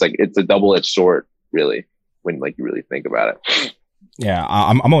shit. And it's like, it's a double-edged sword really, when like you really think about it. Yeah.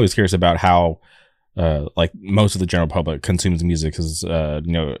 I'm always curious about how like most of the general public consumes music because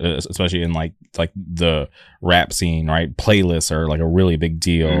especially in like the rap scene, right? Playlists are like a really big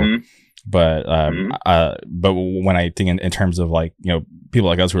deal. Mm-hmm. But when I think in terms of like people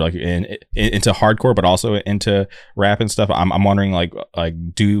like us who are like into hardcore but also into rap and stuff, I'm wondering like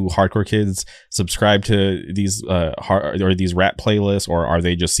do hardcore kids subscribe to these or these rap playlists, or are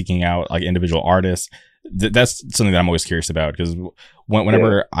they just seeking out like individual artists? That's something that I'm always curious about because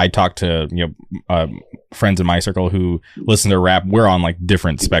whenever I talk to friends in my circle who listen to rap, we're on like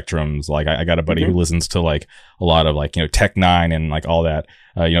different spectrums. Like I got a buddy who listens to like a lot of like Tech Nine and like all that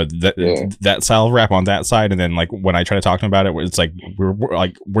that style of rap on that side, and then like when I try to talk to him about it, it's like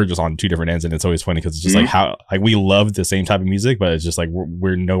we're just on two different ends, and it's always funny because it's just like how like we love the same type of music, but it's just like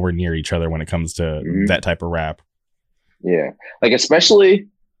we're nowhere near each other when it comes to that type of rap. Yeah, like especially.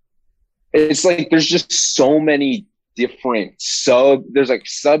 It's like there's just so many different there's like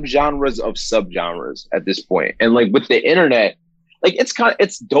subgenres of subgenres at this point. And like with the internet, like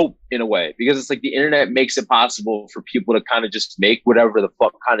it's dope in a way because it's like the internet makes it possible for people to kind of just make whatever the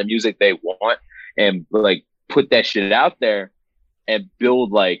fuck kind of music they want and like put that shit out there and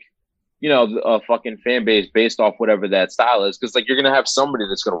build like, a fucking fan base based off whatever that style is. Cause like you're going to have somebody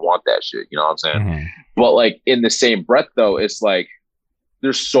that's going to want that shit. You know what I'm saying? Mm-hmm. But like in the same breath though, it's like,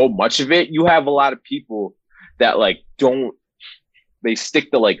 there's so much of it. You have a lot of people that like they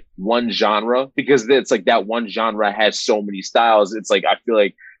stick to like one genre because it's like that one genre has so many styles. It's like, I feel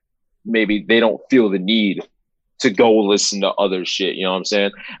like maybe they don't feel the need to go listen to other shit. You know what I'm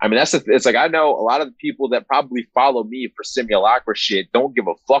saying? I mean, it's like, I know a lot of the people that probably follow me for Simulacra shit don't give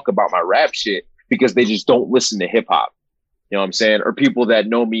a fuck about my rap shit because they just don't listen to hip hop. You know what I'm saying? Or people that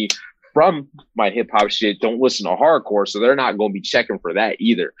know me from my hip hop shit don't listen to hardcore, so they're not going to be checking for that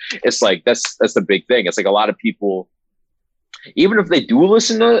either. It's like that's the big thing. It's like a lot of people, even if they do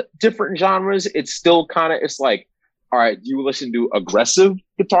listen to different genres, it's still kind of, it's like, all right, do you listen to aggressive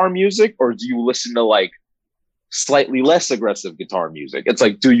guitar music or do you listen to like slightly less aggressive guitar music? It's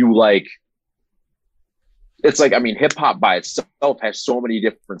like, do you like? It's like, I mean, hip hop by itself has so many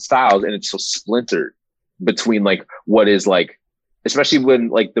different styles and it's so splintered between like what is like especially when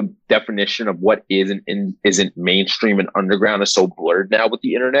like the definition of what is and isn't mainstream and underground is so blurred now with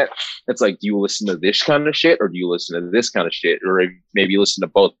the internet. It's like, do you listen to this kind of shit or do you listen to this kind of shit? Or maybe you listen to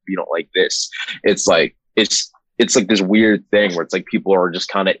both if you don't like this. It's like, it's like this weird thing where it's like people are just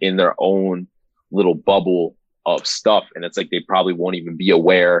kind of in their own little bubble of stuff. And it's like, they probably won't even be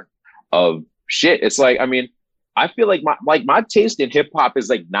aware of shit. It's like, I mean, I feel like my taste in hip hop is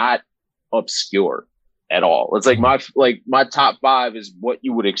like not obscure at all. It's like my top 5 is what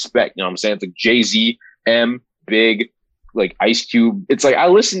you would expect. You know what I'm saying? It's like Jay-Z, M, Big, like Ice Cube. It's like I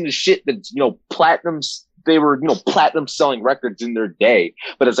listen to shit that's, you know, platinums. They were, you know, platinum selling records in their day.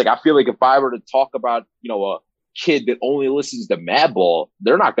 But it's like I feel like if I were to talk about, you know, a kid that only listens to Madball,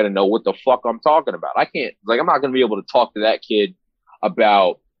 they're not going to know what the fuck I'm talking about. I can't, like, I'm not going to be able to talk to that kid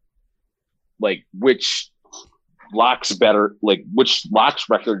about like which Lox better, like which Lox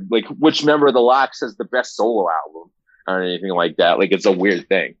record, like which member of the Lox has the best solo album or anything like that. Like it's a weird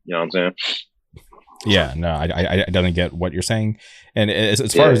thing, you know what I'm saying? Yeah, no, I definitely get what you're saying. And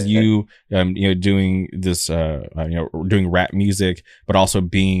as far as you, you know, doing this, you know, doing rap music, but also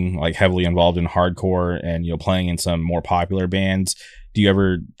being like heavily involved in hardcore and, you know, playing in some more popular bands, do you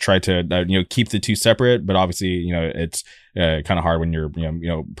ever try to, you know, keep the two separate? But obviously, you know, it's kind of hard when you're, you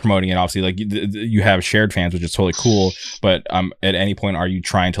know, promoting it. Obviously, like you have shared fans, which is totally cool. But at any point, are you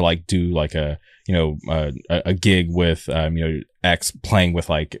trying to like do like a, you know, a gig with, you know, X playing with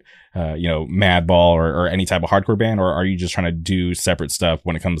like, you know, Madball or any type of hardcore band, or are you just trying to do separate stuff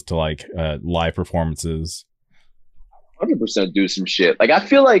when it comes to like live performances? 100% do some shit. Like I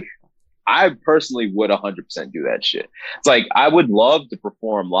feel like I personally would 100% do that shit. It's like I would love to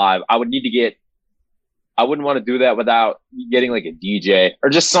perform live. I wouldn't want to do that without getting like a DJ or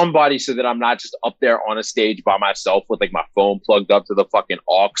just somebody so that I'm not just up there on a stage by myself with like my phone plugged up to the fucking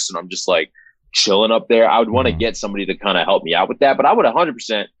aux and I'm just like chilling up there. I would want to get somebody to kind of help me out with that, but I would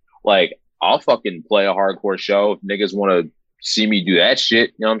 100% like, I'll fucking play a hardcore show if niggas want to see me do that shit.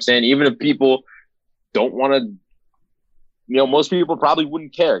 You know what I'm saying? Even if people don't want to, you know, most people probably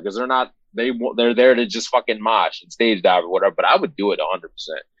wouldn't care because they're there to just fucking mosh and stage dive or whatever, but I would do it 100%.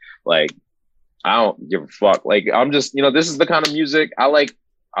 Like, I don't give a fuck. Like, I'm just, you know, this is the kind of music I like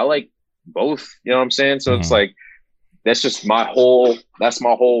both, you know what I'm saying? So it's like, that's just my whole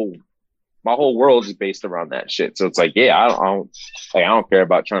world is based around that shit. So it's like, yeah, I don't care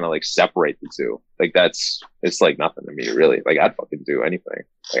about trying to like separate the two. Like it's like nothing to me really. Like I'd fucking do anything.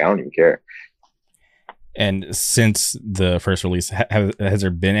 Like I don't even care. And since the first release, has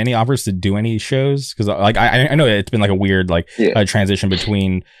there been any offers to do any shows? Because like I know it's been like a weird like transition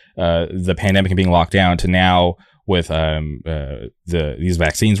between the pandemic and being locked down to now with these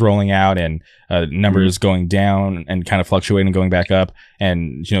vaccines rolling out and numbers going down and kind of fluctuating and going back up,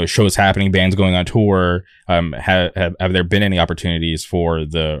 and you know shows happening, bands going on tour. Have there been any opportunities for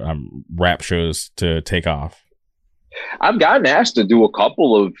the rap shows to take off? I've gotten asked to do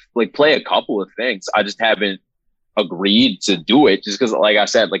play a couple of things. I just haven't agreed to do it just because, like I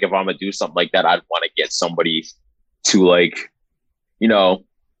said, like if I'm gonna do something like that, I'd want to get somebody to like, you know,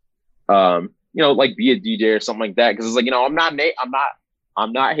 like be a DJ or something like that. Cause it's like, you know, I'm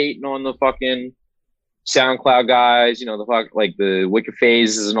not hating on the fucking SoundCloud guys, you know, the fuck, like the Wicked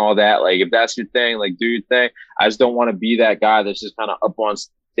Phases and all that. Like if that's your thing, like do your thing. I just don't want to be that guy that's just kind of up on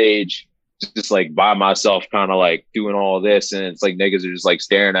stage, just like by myself, kind of like doing all this. And it's like niggas are just like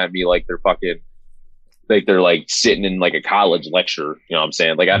staring at me like they're fucking, like they're like sitting in like a college lecture. You know what I'm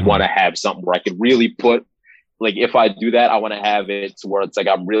saying? Like I'd want to have something where I could really put, like if I do that, I want to have it to where it's like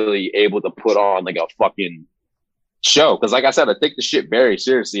I'm really able to put on like a fucking show. Cause like I said, I take the shit very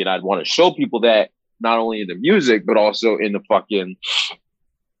seriously and I'd want to show people that not only in the music, but also in the fucking,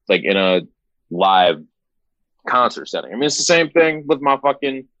 like in a live concert setting. I mean, it's the same thing with my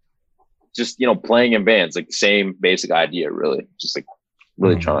fucking, just, you know, playing in bands, like the same basic idea, really. Just like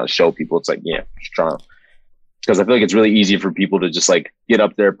really trying to show people. It's like, yeah, just trying to. Because I feel like it's really easy for people to just like get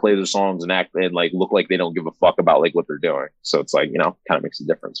up there, play their songs and act and like look like they don't give a fuck about like what they're doing. So it's like, you know, kind of makes a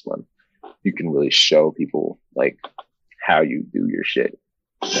difference when you can really show people like how you do your shit.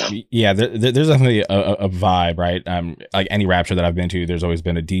 Yeah, there's definitely a vibe, right? Like any rap show that I've been to, there's always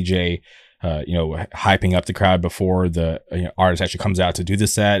been a DJ, you know, hyping up the crowd before the artist actually comes out to do the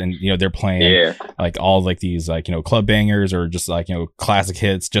set, and you know they're playing like all like these like you know club bangers or just like you know classic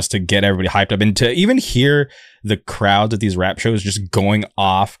hits just to get everybody hyped up, and to even hear the crowds at these rap shows just going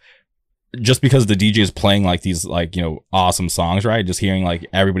off just because the DJ is playing like these like you know awesome songs, right? Just hearing like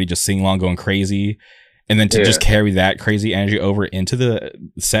everybody just sing along, going crazy. And then to just carry that crazy energy over into the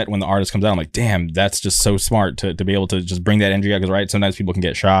set when the artist comes out, I'm like, damn, that's just so smart to be able to just bring that energy out. Because right, sometimes people can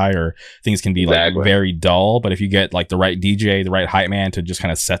get shy or things can be like very dull. But if you get like the right DJ, the right hype man to just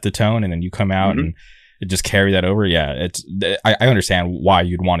kind of set the tone, and then you come out and just carry that over, it's I understand why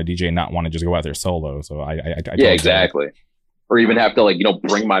you'd want a DJ and not want to just go out there solo. So I yeah, exactly. Or even have to like, you know,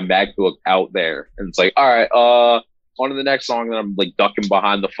 bring my MacBook out there and it's like, all right, on to the next song, and I'm like ducking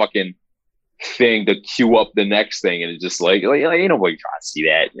behind the fucking thing to queue up the next thing, and it's just like ain't nobody trying to see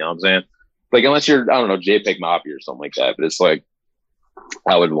that, you know what I'm saying? Like, unless you're, I don't know, JPEG Mafia or something like that. But it's like,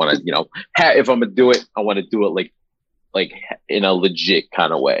 I would want to, you know, if I'm gonna do it, I want to do it like in a legit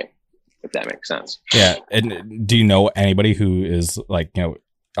kind of way, if that makes sense. Yeah. And do you know anybody who is like, you know,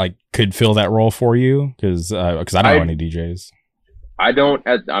 like could fill that role for you? Because I don't know any DJs. I don't.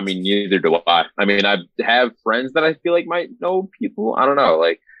 I mean, neither do I. I mean, I have friends that I feel like might know people. I don't know,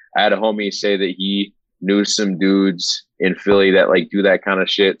 like. I had a homie say that he knew some dudes in Philly that like do that kind of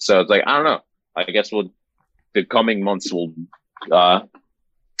shit. So it's like, I don't know. I guess the coming months will, I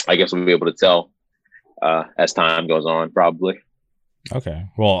guess we'll be able to tell as time goes on, probably. Okay.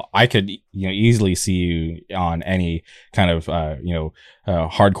 Well, I could, you know, easily see you on any kind of,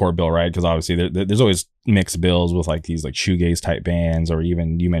 hardcore bill, right? Because obviously there's always mixed bills with like these like shoegaze type bands, or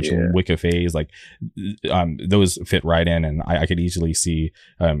even you mentioned Wicca Phase, like those fit right in. And I could easily see,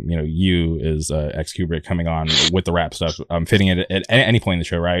 you as X Kubrick coming on with the rap stuff, fitting it at any point in the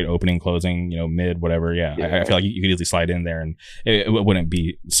show, right? Opening, closing, you know, mid, whatever. Yeah. I feel like you could easily slide in there and it wouldn't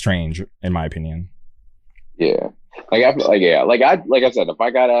be strange, in my opinion. Yeah. Like I said, if I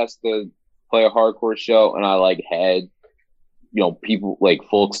got asked to play a hardcore show and I like had, you know, people like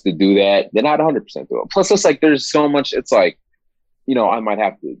folks to do that, then I'd 100% do it. Plus, it's like there's so much. It's like, you know, I might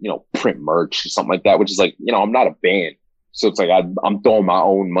have to, you know, print merch or something like that, which is like, you know, I'm not a band, so it's like I'm throwing my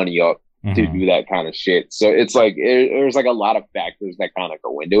own money up to do that kind of shit. So it's like there's like a lot of factors that kind of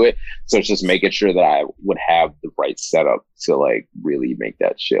go into it. So it's just making sure that I would have the right setup to like really make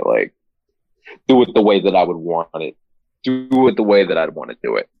that shit like. Do it the way that I would want it. Do it the way that I'd want to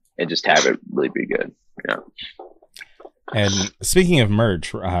do it, and just have it really be good. Yeah. And speaking of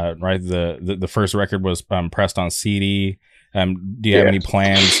merch, right? The first record was pressed on CD. Do you have any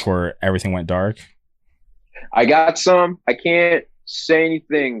plans for Everything Went Dark? I got some. I can't say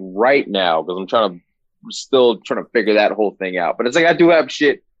anything right now because I'm still trying to figure that whole thing out. But it's like I do have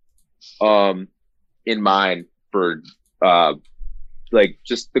shit in mind for like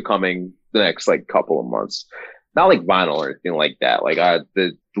just the next like couple of months. Not like vinyl or anything like that. Like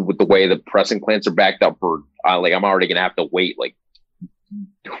with the way the pressing plants are backed up for like I'm already gonna have to wait like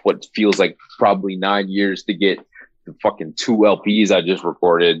what feels like probably 9 years to get the fucking 2 LPs I just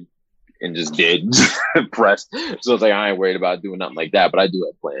recorded and just did pressed. So it's like I ain't worried about doing nothing like that, but I do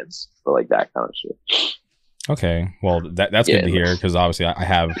have plans for like that kind of shit. Okay, well that's good to hear, because obviously I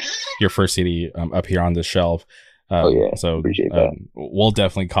have your first CD up here on the shelf. So appreciate that. We'll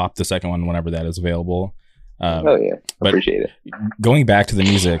definitely cop the second one whenever that is available. Appreciate it. Going back to the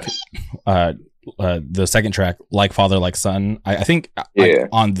music, the second track, Like Father Like Son, I think like,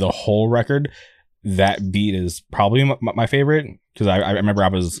 on the whole record, that beat is probably my favorite, because I remember I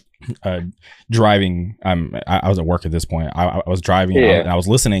was driving. I was at work at this point. I was driving and I was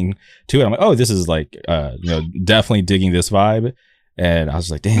listening to it. I'm like, oh, this is like definitely digging this vibe. And I was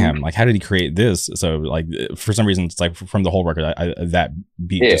like, damn, like, how did he create this? So, like, for some reason, it's like from the whole record, that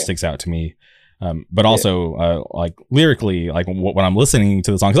beat just sticks out to me. But also, like, lyrically, like, when I'm listening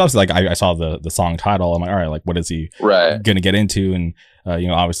to the song, because obviously, like, I saw the song title, I'm like, all right, like, what is he going to get into? And,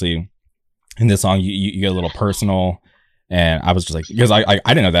 obviously, in this song, you get a little personal. And I was just like, because I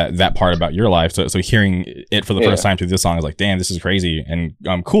didn't know that part about your life. So hearing it for the first time through this song, I was like, damn, this is crazy. And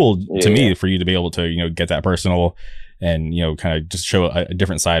cool to me for you to be able to, get that personal and, kind of just show a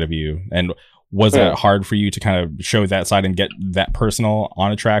different side of you. And was that hard for you to kind of show that side and get that personal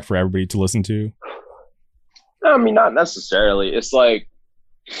on a track for everybody to listen to? I mean, not necessarily. It's like,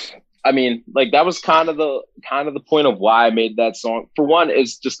 I mean, like that was kind of the point of why I made that song. For one,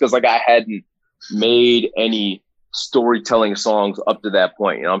 it's just because like I hadn't made any storytelling songs up to that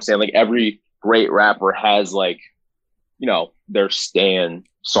point. You know what I'm saying? Like every great rapper has like, their stand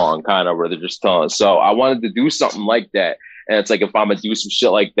song kind of where they're just telling. So I wanted to do something like that. And it's like, if I'm gonna do some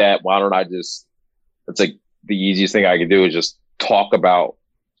shit like that, why don't I just, it's like the easiest thing I could do is just talk about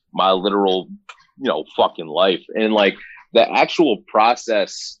my literal, fucking life. And like the actual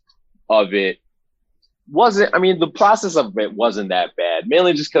process of it the process of it wasn't that bad,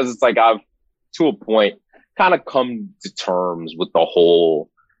 mainly just because it's like I've, to a point, kind of come to terms with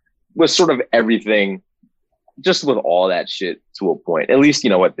with sort of everything, just with all that shit to a point, at least,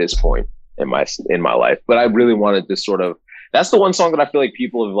 at this point in my life. But I really wanted to sort of, that's the one song that I feel like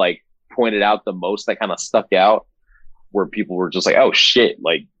people have like pointed out the most that kind of stuck out, where people were just like, oh shit,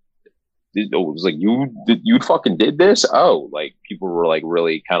 like it was like you fucking did this. Oh, like people were like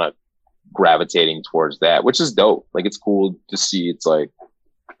really kind of gravitating towards that, which is dope. Like it's cool to see. It's like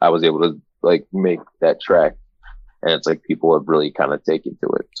I was able to like make that track, and it's like people have really kind of taken to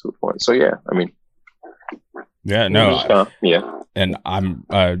it to a point. So yeah, I mean, yeah, no, yeah. And I'm,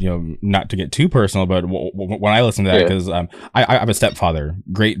 not to get too personal, but when I listen to that, because I have a stepfather,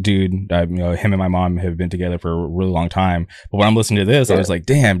 great dude. Him and my mom have been together for a really long time. But when I'm listening to this, I was like,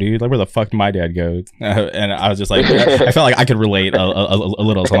 damn, dude, like where the fuck did my dad go? And I was just like, I felt like I could relate a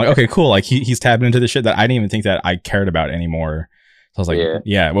little. So I'm like, okay, cool. Like he's tapping into the shit that I didn't even think that I cared about anymore. So I was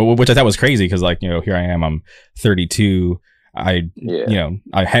like, which I thought was crazy because like, here I am, I'm 32. I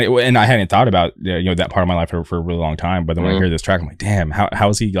hadn't thought about that part of my life for a really long time, but then when I hear this track, I'm like, damn, how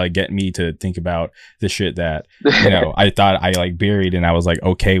is he like getting me to think about the shit that I thought I like buried and I was like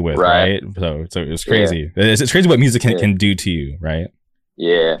okay with, right? So it's crazy. It's crazy what music can do to you, right?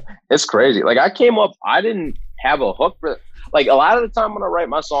 Yeah, it's crazy. Like I didn't have a hook for, like, a lot of the time when I write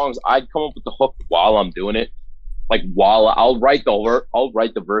my songs, I'd come up with the hook while I'm doing it. Like while I'll write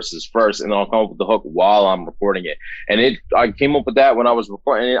the verses first, and then I'll come up with the hook while I'm recording it. And I came up with that when I was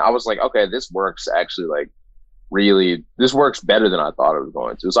recording it. I was like, okay, this works actually, like really, this works better than I thought it was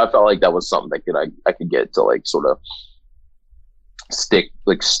going to. So I felt like that was something that I could get to like sort of stick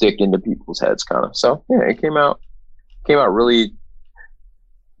into people's heads kind of. So yeah, it came out really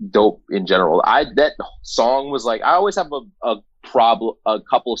dope in general. That song was like, I always have a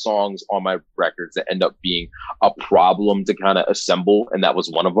couple of songs on my records that end up being a problem to kind of assemble, and that was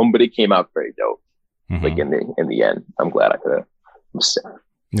one of them, but it came out very dope. Like in the end, I'm glad I could have.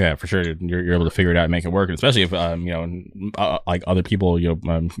 Yeah, for sure. You're able to figure it out and make it work, and especially if like other people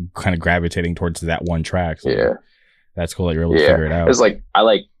kind of gravitating towards that one track. So yeah, that's cool that you're able to figure it out. It's like I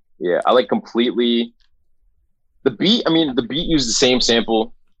like completely the beat. I mean, the beat used the same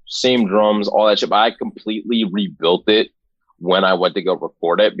sample, same drums, all that shit, but I completely rebuilt it when I went to go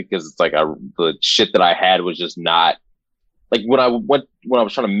record it, because it's like the shit that I had was just not like, when I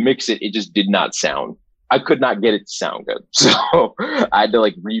was trying to mix it, it just did not sound. I could not get it to sound good. So I had to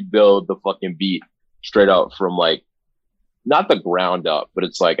like rebuild the fucking beat straight up from like, not the ground up, but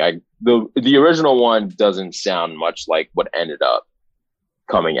it's like the original one doesn't sound much like what ended up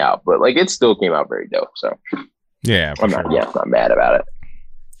coming out, but like it still came out very dope. So yeah, I'm not mad about it.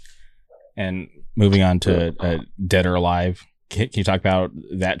 And moving on to Dead or Alive. Can you talk about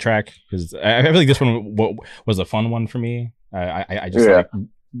that track? Because I feel like this one was a fun one for me. I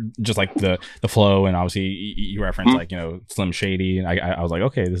just like the flow, and obviously you referenced like Slim Shady, and I was like,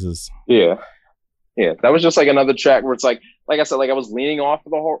 okay, this is that was just like another track where it's like I said, like I was leaning off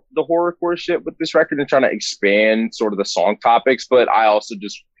of the horrorcore shit with this record and trying to expand sort of the song topics, but I also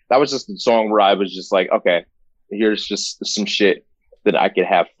that was just a song where I was just like, okay, here's just some shit that I could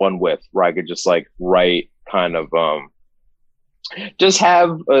have fun with, where I could just like write kind of just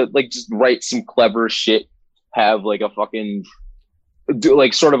have just write some clever shit, have like a fucking do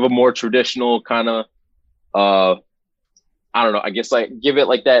like sort of a more traditional kind of I don't know, I guess like give it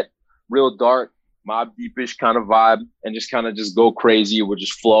like that real dark Mobb Deep-ish kind of vibe, and just kind of just go crazy with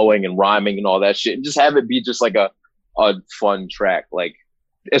just flowing and rhyming and all that shit, and just have it be just like a fun track, like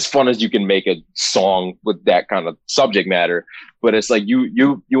as fun as you can make a song with that kind of subject matter. But it's like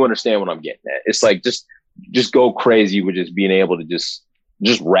you understand what I'm getting at. It's like just go crazy with just being able to just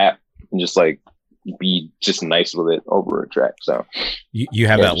rap and just like be just nice with it over a track. So you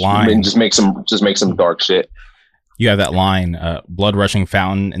have that line, just make some dark shit. You have that line, blood rushing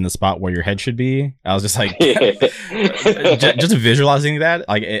fountain in the spot where your head should be. I was just like, just visualizing that,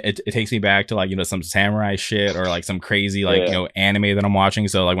 like it takes me back to like, some samurai shit or like some crazy like, anime that I'm watching.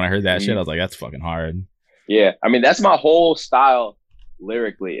 So like when I heard that shit, I was like, that's fucking hard. Yeah. I mean, that's my whole style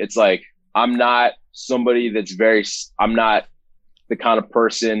lyrically. It's like, I'm not somebody I'm not the kind of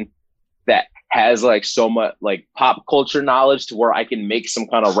person that has like so much like pop culture knowledge to where I can make some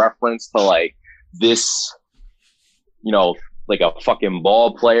kind of reference to like this, like a fucking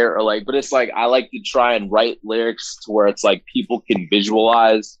ball player or like, but it's like, I like to try and write lyrics to where it's like people can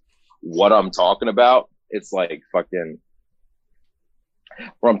visualize what I'm talking about. It's like fucking,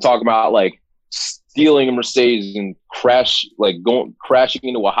 where I'm talking about like stealing a Mercedes and crashing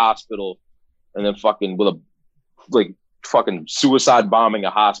into a hospital, and then fucking with fucking suicide bombing a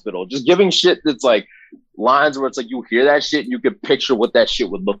hospital, just giving shit that's like lines where it's like you hear that shit and you can picture what that shit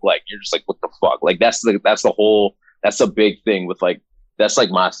would look like. You're just like, what the fuck? Like that's a big thing with like, that's like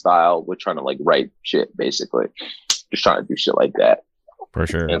my style with trying to like write shit, basically just trying to do shit like that. For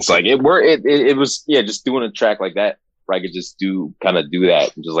sure. And it's like it was just doing a track like that where I could just do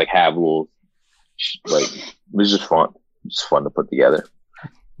that and just like have little like it was just fun. Just fun to put together.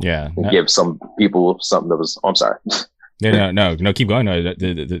 Yeah. And give some people something that was I'm sorry. Yeah, no, keep going. No, this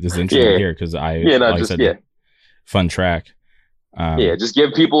is interesting here because fun track. Just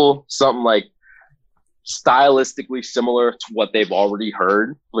give people something like stylistically similar to what they've already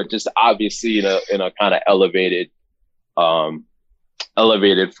heard, but just obviously in a kind of elevated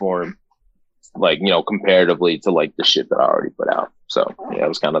form, like, you know, comparatively to like the shit that I already put out. So yeah, it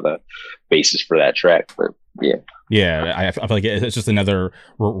was kind of the basis for that track. But I feel like it's just another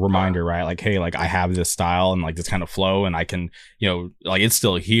reminder, right? Like, hey, like I have this style and like this kind of flow, and I can, you know, like it's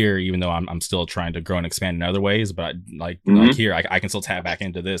still here, even though I'm still trying to grow and expand in other ways. But like here, I can still tap back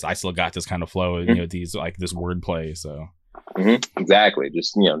into this. I still got this kind of flow, you know, these like this wordplay. So exactly,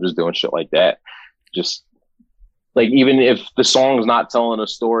 just doing shit like that. Just like even if the song's not telling a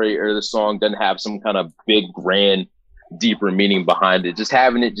story or the song doesn't have some kind of big, grand, deeper meaning behind it, just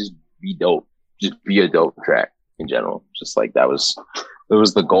having it just be dope, just be a dope track in general. Just like it was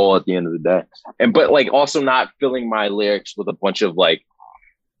the goal at the end of the day. But like also not filling my lyrics with a bunch of like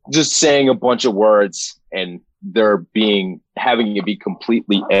just saying a bunch of words and having it be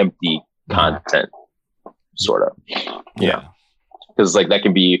completely empty content, sort of. Yeah. Because like that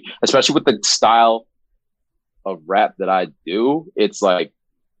can be, especially with the style of rap that I do, it's like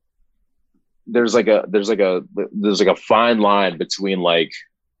there's like a fine line between like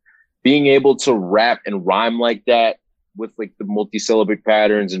being able to rap and rhyme like that with like the multisyllabic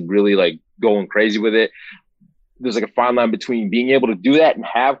patterns and really like going crazy with it. There's like a fine line between being able to do that and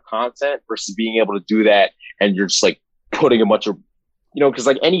have content versus being able to do that and you're just like putting a bunch of, you know, because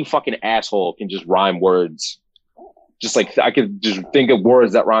like any fucking asshole can just rhyme words. Just like I could just think of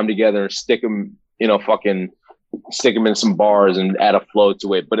words that rhyme together and stick them in some bars and add a flow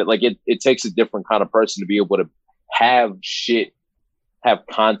to it. But it takes a different kind of person to be able to have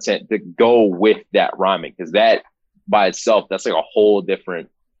content to go with that rhyming. Because that by itself, that's like a whole different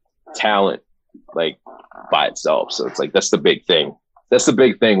talent, like by itself. So it's like, that's the big thing. That's the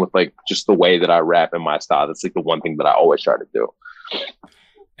big thing with like just the way that I rap in my style. That's like the one thing that I always try to do.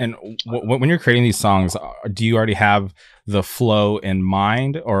 And when you're creating these songs, do you already have the flow in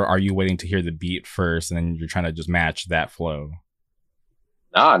mind, or are you waiting to hear the beat first and then you're trying to just match that flow?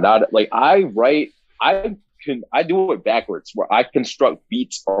 Nah, not like I do it backwards where I construct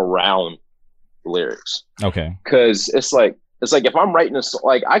beats around lyrics. Okay. Cause it's like if I'm writing a song,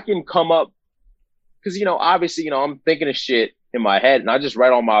 like I can come up, cause you know, obviously, you know, I'm thinking of shit in my head and I just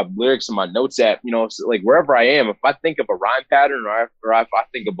write all my lyrics in my notes app, you know, so like wherever I am, if I think of a rhyme pattern or if I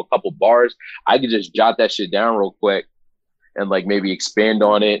think of a couple bars, I could just jot that shit down real quick and like maybe expand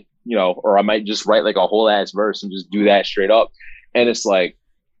on it, you know, or I might just write like a whole ass verse and just do that straight up. And it's like,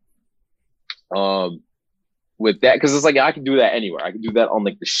 with that, because it's like I can do that anywhere. I can do that on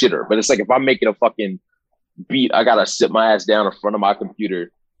like the shitter. But it's like if I'm making a fucking beat, I gotta sit my ass down in front of my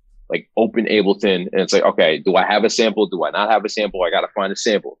computer, like open Ableton, and it's like, okay, do I have a sample? Do I not have a sample? I gotta find a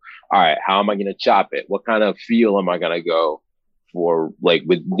sample. All right, how am I gonna chop it? What kind of feel am I gonna go for, like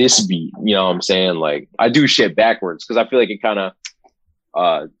with this beat? You know what I'm saying? Like I do shit backwards because I feel like it kind of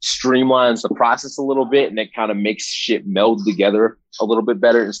streamlines the process a little bit, and it kind of makes shit meld together a little bit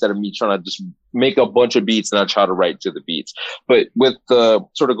better instead of me trying to just make a bunch of beats and I try to write to the beats. But with the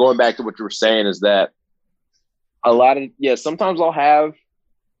sort of going back to what you were saying is that sometimes I'll have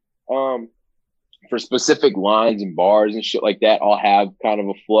for specific lines and bars and shit like that, I'll have kind of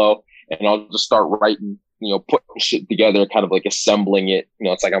a flow and I'll just start writing, you know, putting shit together, kind of like assembling it. You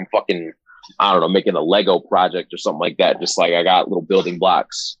know, it's like I'm fucking, I don't know, making a Lego project or something like that. Just like I got little building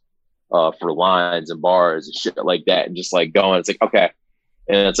blocks for lines and bars and shit like that, and just like going. It's like, okay.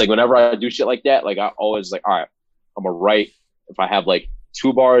 And it's like whenever I do shit like that, like I always like, all right, I'm gonna write. If I have like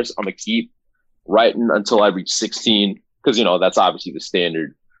 2 bars, I'm gonna keep writing until I reach 16, because you know that's obviously the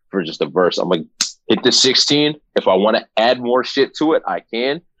standard for just a verse. I'm like, hit the 16. If I want to add more shit to it, I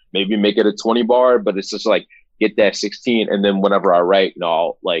can. Maybe make it a 20 bar, but it's just like get that 16, and then whenever I write, you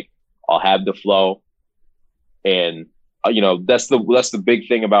know, I'll have the flow, and you know that's the big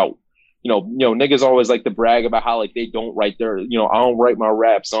thing about you know niggas always like to brag about how like they don't write their, you know, I don't write my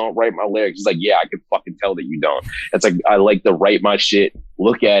raps, I don't write my lyrics. It's like, yeah, I can fucking tell that you don't. It's like I like to write my shit,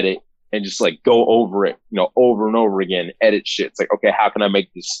 look at it, and just like go over it, you know, over and over again, edit shit. It's like, okay, how can I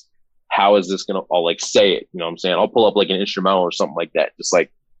make this? How is this gonna? I'll like say it. You know what I'm saying? I'll pull up like an instrumental or something like that, just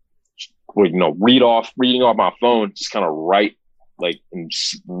like, you know, reading off my phone, just kind of write like and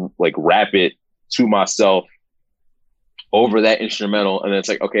like rap it to myself over that instrumental, and then it's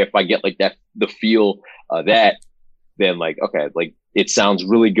like, okay, if I get like that the feel of that, then like, okay, like it sounds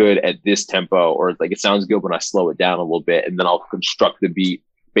really good at this tempo, or like it sounds good when I slow it down a little bit, and then I'll construct the beat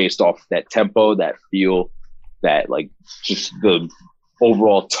based off that tempo, that feel, that like just the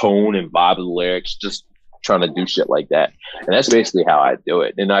overall tone and vibe of the lyrics, just trying to do shit like that. And that's basically how I do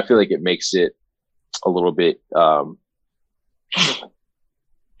it. And I feel like it makes it a little bit a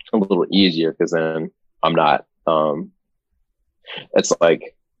little easier, because then I'm not it's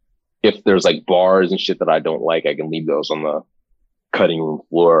like if there's like bars and shit that I don't like, I can leave those on the cutting room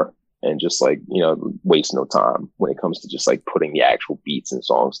floor and just like, you know, waste no time when it comes to just like putting the actual beats and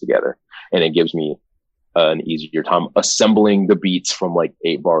songs together. And it gives me an easier time assembling the beats from like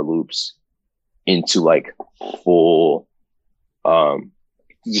 8-bar loops into like full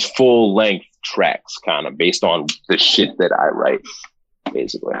full length tracks, kind of based on the shit that I write,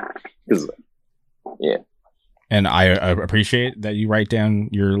 basically. Yeah. And I appreciate that you write down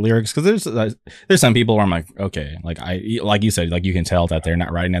your lyrics, because there's some people where I'm like, okay, like you said, like you can tell that they're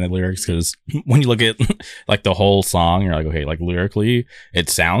not writing down the lyrics, because when you look at like the whole song, you're like, okay, like lyrically it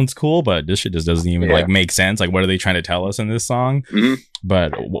sounds cool, but this shit just doesn't even like make sense. Like, what are they trying to tell us in this song? Mm-hmm.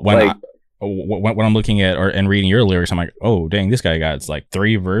 But when I'm looking at and reading your lyrics, I'm like, oh dang, this guy got like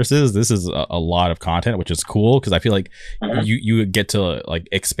 3 verses. This is a lot of content, which is cool, because I feel like you get to like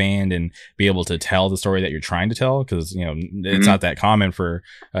expand and be able to tell the story that you're trying to tell, because you know it's not that common for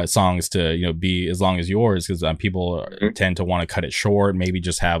songs to, you know, be as long as yours, because people tend to want to cut it short, maybe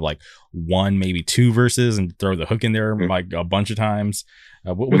just have like 1, maybe 2 verses and throw the hook in there like a bunch of times.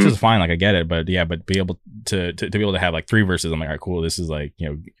 Which is fine, like I get it, but be able to be able to have like 3 verses, I'm like, all right, cool. This is like, you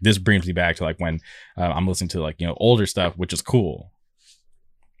know, this brings me back to like when I'm listening to like, you know, older stuff, which is cool.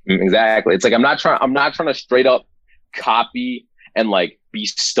 Exactly. It's like I'm not trying to straight up copy and like be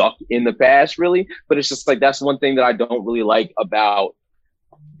stuck in the past, really. But it's just like that's one thing that I don't really like about,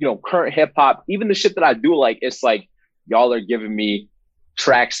 you know, current hip hop. Even the shit that I do like, it's like y'all are giving me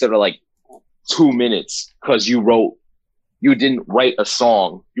tracks that are like 2 minutes because you didn't write a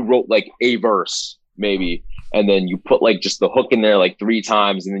song. You wrote like a verse maybe, and then you put like just the hook in there like 3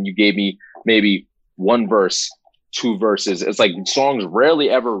 times, and then you gave me maybe 1 verse, 2 verses. It's like songs rarely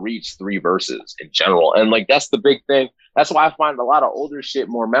ever reach 3 verses in general. And like that's the big thing. That's why I find a lot of older shit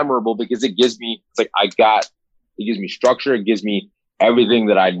more memorable, because it gives me, it's like it gives me structure, it gives me everything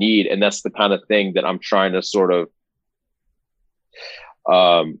that I need. And that's the kind of thing that I'm trying to sort of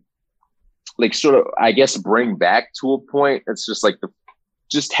I guess bring back to a point. It's just like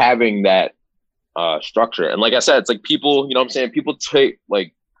just having that structure. And like I said, it's like people, you know what I'm saying? People take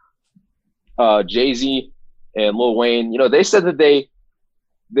like Jay-Z and Lil Wayne, you know, they said that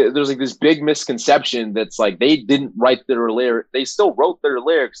there's like this big misconception that's like they didn't write their lyrics. They still wrote their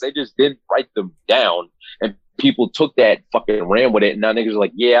lyrics. They just didn't write them down. And people took that, fucking ran with it. And now niggas are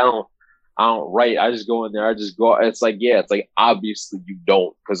like, yeah, I don't write. I just go in there. I just go. It's like, yeah, it's like, obviously you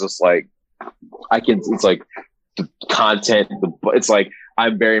don't. Cause it's like, it's like the content, it's like,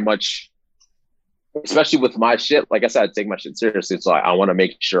 I'm very much, especially with my shit, like I said, I take my shit seriously. It's like, I want to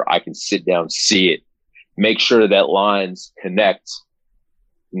make sure I can sit down, see it, make sure that lines connect.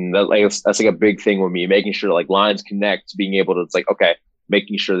 And that's like a big thing with me, making sure like lines connect, being able to, it's like, okay,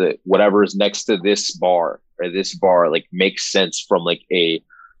 making sure that whatever is next to this bar or this bar, like makes sense from like a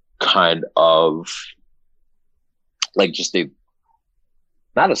kind of like just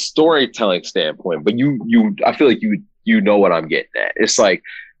not a storytelling standpoint, but I feel like you know what I'm getting at. It's like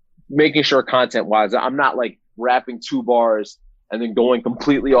making sure content wise, I'm not like rapping 2 bars and then going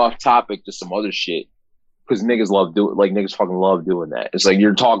completely off topic to some other shit, because niggas fucking love doing that. It's like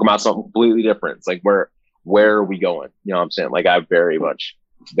you're talking about something completely different. It's like where are we going? You know what I'm saying? Like I very much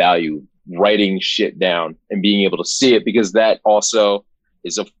value writing shit down and being able to see it, because that also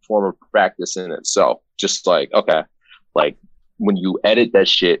is a form of practice in itself. Just like, okay, like when you edit that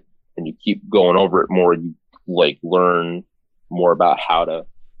shit and you keep going over it more, you like learn more about how to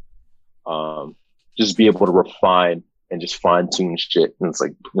just be able to refine and just fine tune shit. And it's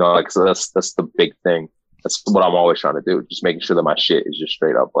like, you know, like, so that's the big thing. That's what I'm always trying to do. Just making sure that my shit is just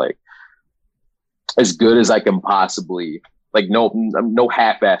straight up like as good as I can possibly, like no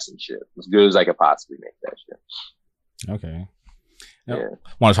half-assing shit. As good as I could possibly make that shit. Okay. I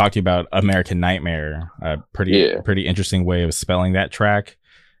want to talk to you about American Nightmare. Pretty interesting way of spelling that track.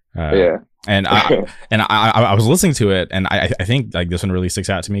 And I was listening to it, and I think like this one really sticks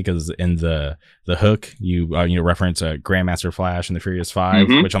out to me, because in the hook you reference Grandmaster Flash and the Furious Five,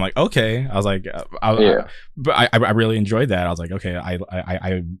 which I'm like, okay. I was like, but I really enjoyed that. I was like, okay,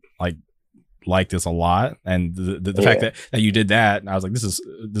 I like like this a lot, and the fact that you did that, I was like, this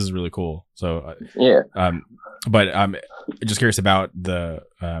is really cool. So but I'm just curious about the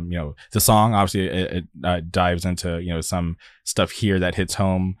the song. Obviously, it dives into some stuff here that hits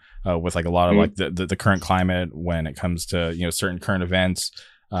home with like a lot of like the current climate when it comes to certain current events.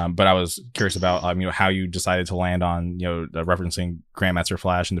 But I was curious about how you decided to land on referencing Grandmaster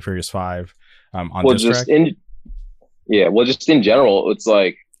Flash and the Furious Five on this track. Just in general, it's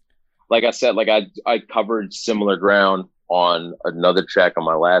like I said, like I covered similar ground on another track on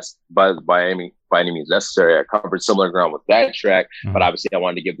my last by any means necessary. I covered similar ground with that track, but obviously I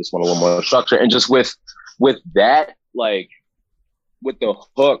wanted to give this one a little more structure. And just with that, like with the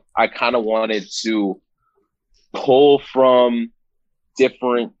hook, I kind of wanted to pull from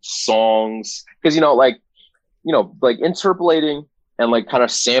different songs because like interpolating and like kind of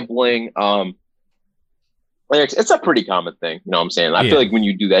sampling it's a pretty common thing, you know what I'm saying? I feel like when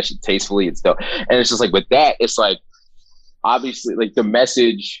you do that shit tastefully, it's dope. And it's just like with that, it's like obviously like the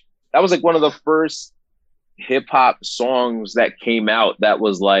message, that was like one of the first hip hop songs that came out that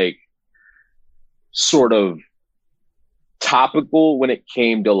was like sort of topical when it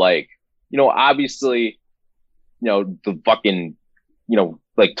came to like, obviously, the fucking,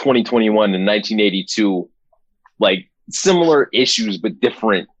 like 2021 and 1982, like similar issues, but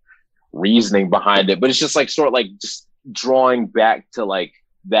different reasoning behind it. But it's just like sort of like just drawing back to like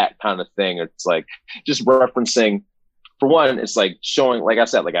that kind of thing. It's like just referencing, for one, it's like showing, like I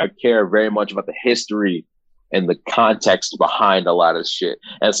said, like I care very much about the history and the context behind a lot of shit.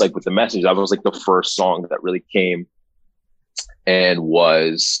 And it's like with the message, that was like the first song that really came and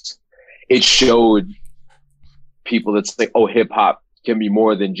it showed people that's like, oh, hip hop can be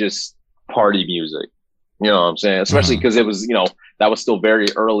more than just party music. You know what I'm saying? Especially because it was, that was still very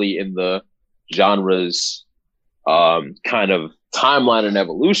early in the genre's kind of timeline and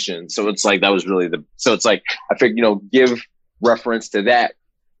evolution. So it's like, that was really so it's like, I figured, give reference to that,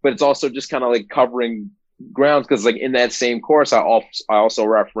 but it's also just kind of like covering grounds. Cause like in that same course, I also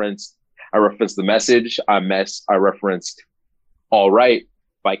referenced The Message. I referenced All Right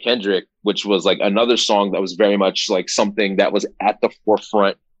by Kendrick, which was like another song that was very much like something that was at the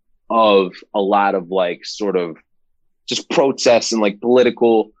forefront of a lot of like sort of just protests and like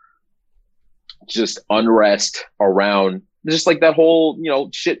political just unrest around just like that whole,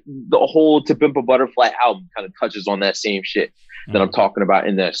 shit. The whole To Pimp a Butterfly album kind of touches on that same shit that I'm talking about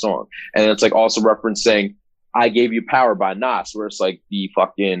in that song. And it's like also referencing I Gave You Power by Nas, where it's like the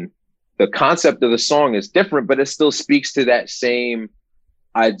concept of the song is different, but it still speaks to that same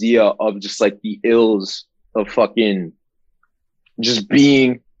idea of just like the ills of fucking just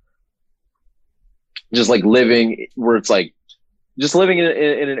being just like living where it's like just living in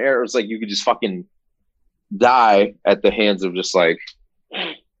an era where it's like you could just fucking die at the hands of just like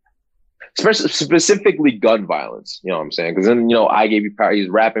specifically gun violence, you know what I'm saying? Because then I Gave You Power, he's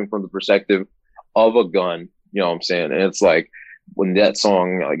rapping from the perspective of a gun, you know what I'm saying? And it's like when that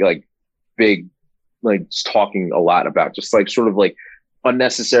song like big, like just talking a lot about just like sort of like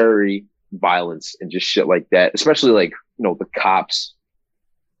unnecessary violence and just shit like that, especially like the cops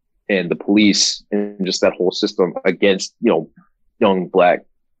and the police and just that whole system against young black,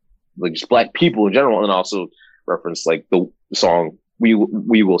 like just black people in general. And also reference like the song We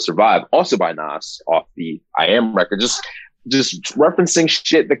Will Survive, also by Nas off the I Am record, just referencing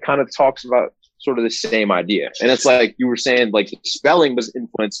shit that kind of talks about sort of the same idea. And it's like you were saying, like the spelling was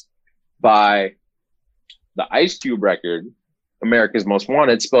influenced by the Ice Cube record America's Most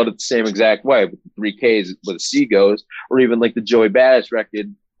Wanted, spelled it the same exact way with the 3 Ks where the C goes, or even like the Joey Badass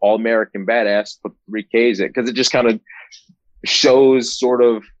record All American Badass, put 3 Ks in, because it just kind of shows sort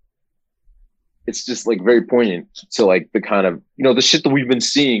of, it's just like very poignant to like the kind of, the shit that we've been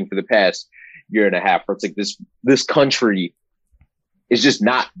seeing for the past year and a half, where it's like this country is just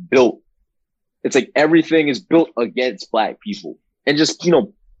not built. It's like everything is built against black people and just,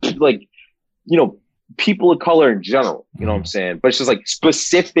 people of color in general, you know what I'm saying? But it's just like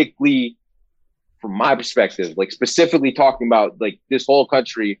specifically from my perspective, like specifically talking about like this whole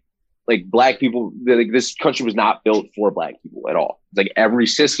country, like black people, like this country was not built for black people at all. It's like every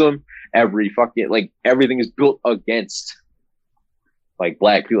system, every fucking, like everything is built against like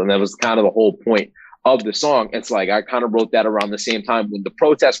black people. And that was kind of the whole point of the song. It's like, I kind of wrote that around the same time when the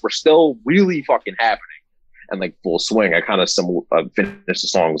protests were still really fucking happening and like full swing. I kind of finished the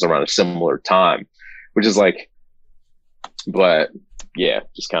songs around a similar time, which is like, but yeah,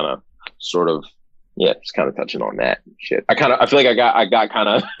 just kind of sort of, yeah, just kind of touching on that shit. I feel like I got kind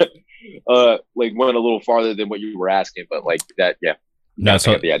of like went a little farther than what you were asking, but like that, yeah, No,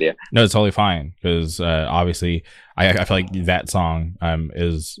 so the idea. No, it's totally fine because obviously I feel like that song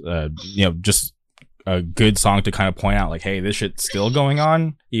is just a good song to kind of point out like, hey, this shit's still going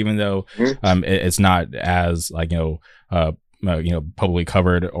on, even though it's not as like publicly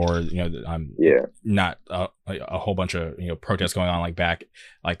covered, or not a whole bunch of protests going on like back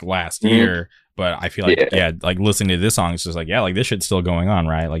like last year. But I feel like like listening to this song, it's just like like this shit's still going on,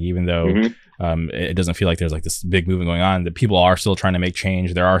 right? Like even though it doesn't feel like there's like this big movement going on, the people are still trying to make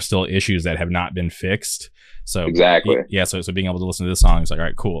change. There are still issues that have not been fixed. So exactly, so being able to listen to this song is like, all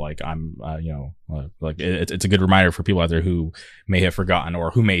right, cool. Like I'm, like it's a good reminder for people out there who may have forgotten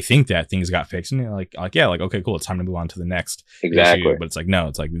or who may think that things got fixed, and like okay, cool, it's time to move on to the next issue. But it's like no,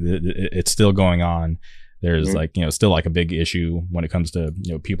 it's like it's still going on. There's like still like a big issue when it comes to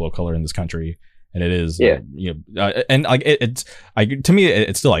people of color in this country, and it is and like it's like to me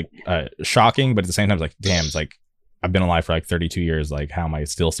it's still like shocking, but at the same time it's like damn, it's like I've been alive for like 32 years. Like, how am I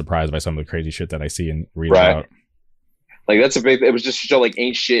still surprised by some of the crazy shit that I see and read about? Like, that's a big, it was just to show like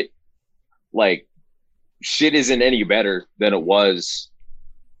ain't shit, like shit isn't any better than it was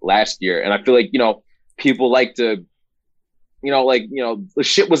last year. And I feel like, people like to, the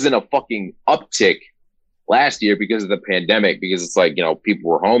shit was in a fucking uptick last year because of the pandemic, because it's like,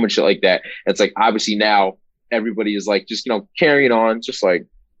 people were home and shit like that. And it's like, obviously now everybody is like, just, carrying on, just like,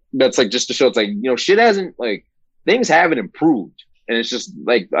 that's like, just to show it's like, shit hasn't like, things haven't improved. And it's just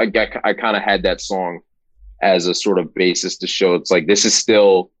like I kind of had that song as a sort of basis to show it's like this is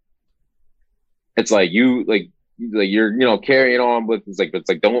still, it's like you're carrying on with, it's like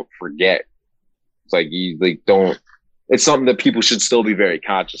don't forget, it's like you like don't, it's something that people should still be very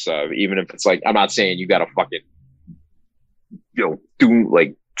conscious of, even if it's like, I'm not saying you gotta fucking do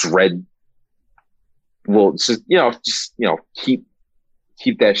like dread, well it's just keep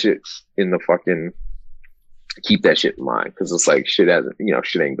that shit in the fucking, keep that shit in mind, because it's like shit hasn't,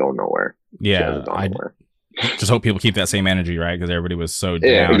 shit ain't going nowhere. I just hope people keep that same energy, right? Because everybody was so down.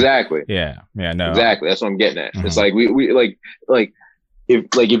 Yeah, exactly. No, exactly. That's what I'm getting at. It's like we like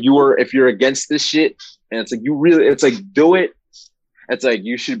if you're against this shit, and it's like you really, it's like do it. It's like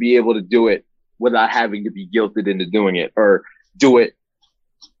you should be able to do it without having to be guilted into doing it, or do it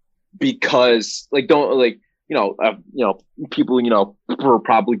because like don't like. People, were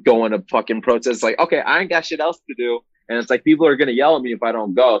probably going to fucking protest. Like, okay, I ain't got shit else to do. And it's like, people are going to yell at me if I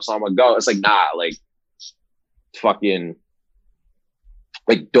don't go. So I'm going to go. It's like, nah, like fucking,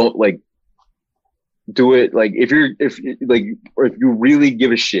 like, don't like do it. Like if you really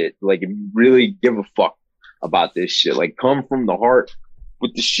give a shit, like if you really give a fuck about this shit, like come from the heart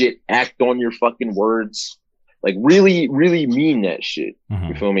with the shit, act on your fucking words, like really, really mean that shit.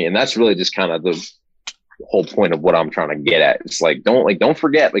 You feel me? And that's really just kind of the whole point of what I'm trying to get at. It's like don't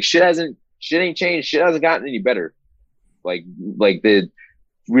forget, like shit ain't changed, shit hasn't gotten any better.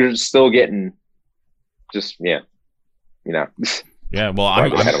 We're still getting just well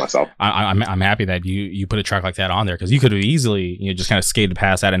I'm ahead of myself. I'm happy that you put a track like that on there, because you could have easily just kind of skated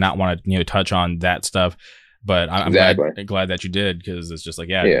past that and not want to touch on that stuff, but I'm glad that you did, because it's just like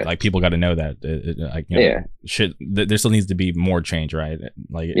like people got to know that shit, there still needs to be more change, right?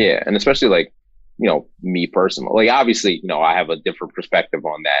 Like and especially like me personally, like obviously, I have a different perspective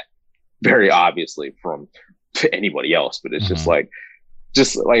on that, very obviously from anybody else, but it's just like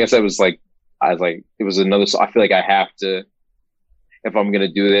I said, it was like, it was another, so I feel like I have to, if I'm going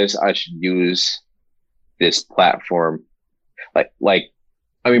to do this, I should use this platform. Like,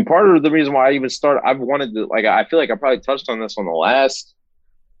 I mean, part of the reason why I even started, I've wanted to, like, I feel like I probably touched on this on the last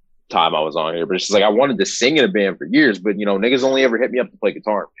time I was on here, but it's just like, I wanted to sing in a band for years, but niggas only ever hit me up to play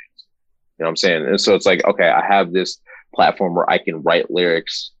guitar. You know what I'm saying? And so it's like, okay, I have this platform where I can write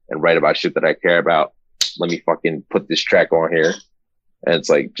lyrics and write about shit that I care about. Let me fucking put this track on here. And it's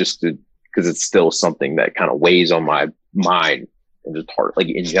like, just to, because it's still something that kind of weighs on my mind and just heart, like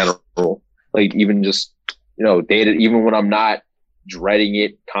in general, like even just, dated, even when I'm not dreading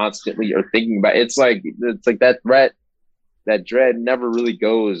it constantly or thinking about it, it's like that dread never really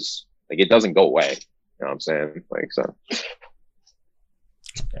goes, like it doesn't go away. You know what I'm saying? Like, so.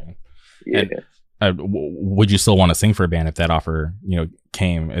 Okay. Yeah. And, would you still want to sing for a band if that offer,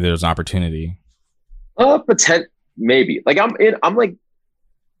 came, if there's an opportunity? Maybe. Like I don't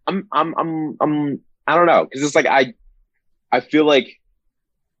know, because it's like I feel like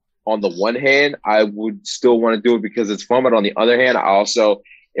on the one hand I would still want to do it because it's fun, but on the other hand, I also,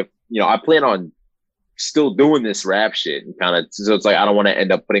 if I plan on still doing this rap shit, and kind of, so it's like I don't want to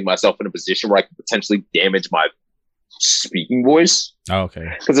end up putting myself in a position where I could potentially damage my speaking voice. Oh,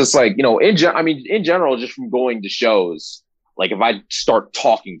 okay. Because it's like, in general, just from going to shows, like if I start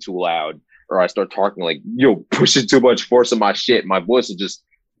talking too loud or I start talking like, pushing too much force in my shit, my voice will just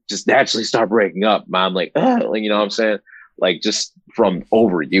naturally start breaking up. Man, I'm like, like, you know what I'm saying? Like just from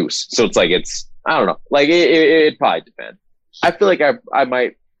overuse. So it's like, I don't know. Like it probably depends. I feel like I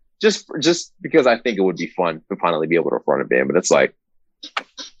might just because I think it would be fun to finally be able to run a band, but it's like,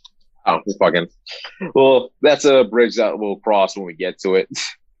 oh, fucking. Well, that's a bridge that we'll cross when we get to it.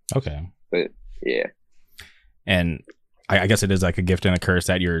 Okay. But yeah. And I guess it is like a gift and a curse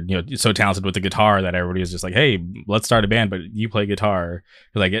that you're so talented with the guitar that everybody is just like, hey, let's start a band, but you play guitar.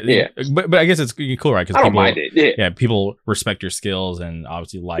 Like, yeah. But I guess it's cool, right? Because I don't mind it. Yeah. People respect your skills and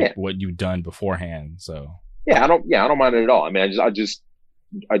obviously what you've done beforehand. So I don't mind it at all. I mean,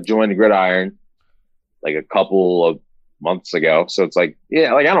 I joined the Gridiron like a couple of months ago, so it's like,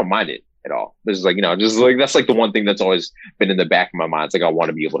 like I don't mind it at all. This is like, just like that's like the one thing that's always been in the back of my mind. It's like I want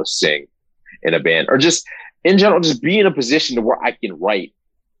to be able to sing in a band, or just in general, just be in a position to where I can write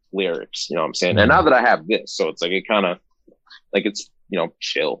lyrics. You know what I'm saying? Mm-hmm. And now that I have this, so it's like it kind of like it's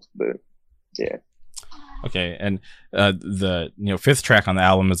chill, but yeah. Okay, and the fifth track on the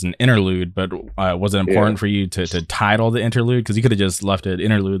album is an interlude, but was it important for you to title the interlude? Because you could have just left it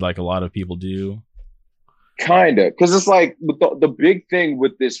interlude like a lot of people do. Kinda, because it's like the big thing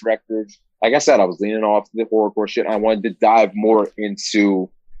with this record. Like I said, I was leaning off the horrorcore shit. I wanted to dive more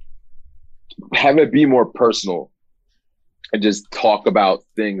into have it be more personal and just talk about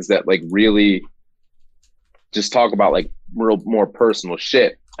things that like really just talk about like real more personal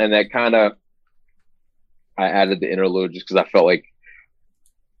shit. And that kind of I added the interlude just because I felt like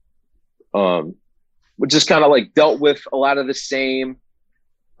just kind of like dealt with a lot of the same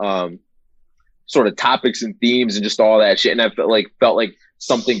sort of topics and themes and just all that shit. And I felt like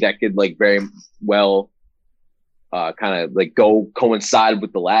something that could like very well kind of like coincide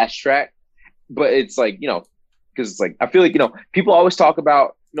with the last track. But it's like, because it's like, I feel like, people always talk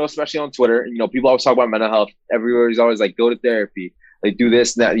about, especially on Twitter, people always talk about mental health. Everybody's always like, go to therapy, like do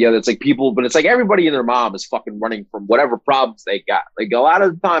this and that, the other. It's like people, but it's like everybody and their mom is fucking running from whatever problems they got. Like a lot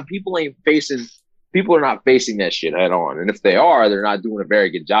of the time, people are not facing that shit head on. And if they are, they're not doing a very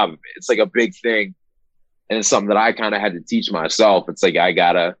good job of it. It's like a big thing. And it's something that I kind of had to teach myself. It's like, I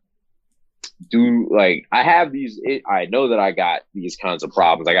gotta do like, I know that I got these kinds of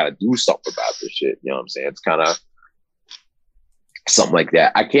problems. I gotta do something about this shit. You know what I'm saying? It's kind of something like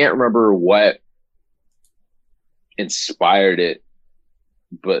that. I can't remember what inspired it,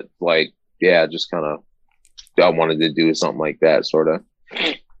 but like, yeah, just kind of, I wanted to do something like that, sort of.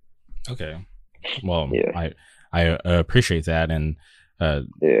 Okay. Well, yeah. I appreciate that. And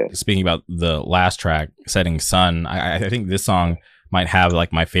speaking about the last track, Setting Sun, I think this song might have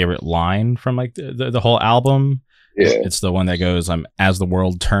like my favorite line from like the whole album. Yeah. It's the one that goes, as the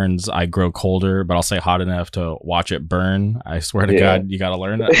world turns, I grow colder, but I'll stay hot enough to watch it burn. I swear to God, you got to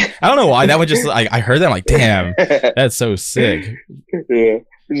learn that. I don't know why. That one just, I heard that, I'm like, damn, that's so sick. Yeah. It's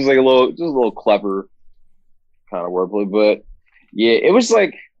just like a little clever kind of wordplay. But yeah, it was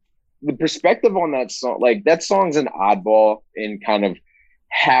like the perspective on that song, like that song's an oddball in kind of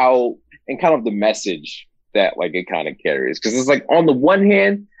the message that like it kind of carries. Cause it's like on the one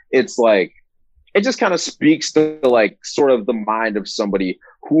hand, it's like, it just kind of speaks to like sort of the mind of somebody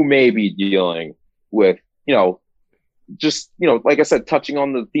who may be dealing with, just, like I said, touching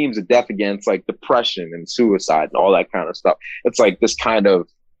on the themes of death again. It's like depression and suicide and all that kind of stuff. It's like this kind of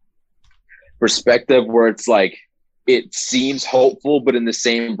perspective where it's like, it seems hopeful, but in the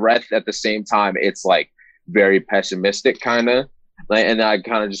same breath, at the same time, it's like very pessimistic kind of. And I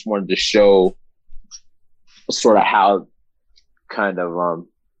kind of just wanted to show sort of how kind of,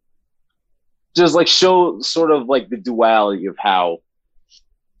 just like show sort of like the duality of how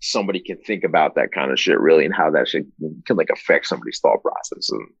somebody can think about that kind of shit really, and how that shit can like affect somebody's thought process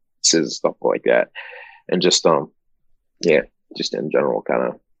and stuff like that. And just, just in general, kind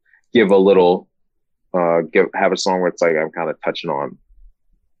of give a little, have a song where it's like, I'm kind of touching on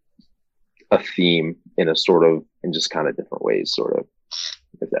a theme in just kind of different ways, sort of,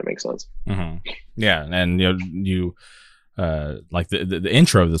 if that makes sense. Mm-hmm. Yeah. And you like the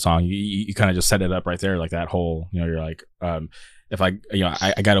intro of the song, you kind of just set it up right there, like that whole, you're like, if I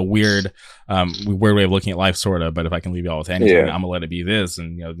got a weird way of looking at life, sort of, but if I can leave you all with anything, I'm gonna let it be this.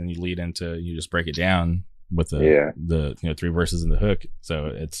 And then you lead into, you just break it down with the 3 verses in the hook.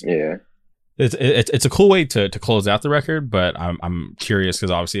 So it's a cool way to close out the record. But I'm curious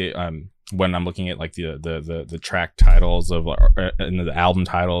because obviously when I'm looking at like the track titles of and the album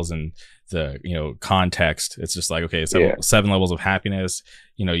titles and the context, it's just like, okay, 7 levels of happiness.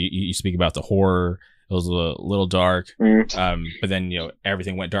 You speak about the horror. It was a little dark, but then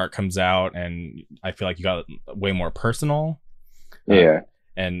Everything Went Dark comes out, and I feel like you got way more personal.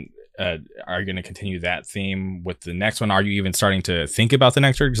 And are you going to continue that theme with the next one? Are you even starting to think about the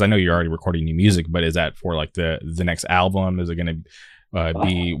next record? Because I know you're already recording new music, but is that for like the next album? Is it going to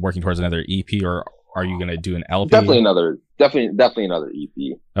be working towards another EP, or are you going to do an LP? Definitely another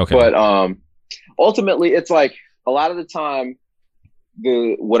EP. Okay. But ultimately, it's like a lot of the time,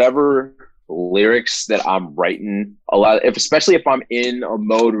 whatever lyrics that I'm writing, especially if I'm in a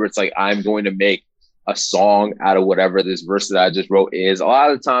mode where it's like I'm going to make a song out of whatever this verse that I just wrote is, a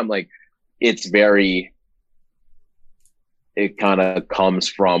lot of the time, like it kind of comes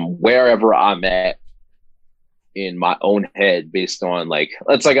from wherever I'm at in my own head, based on like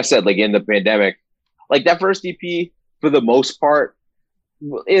I said, like in the pandemic, like that first EP, for the most part,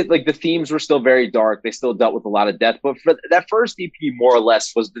 like the themes were still very dark. They still dealt with a lot of death, but for that first EP, more or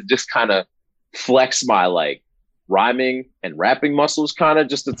less, was to just kind of flex my like rhyming and rapping muscles, kind of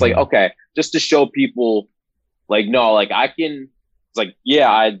just, it's like, okay, just to show people like, no, like I can, it's like, yeah,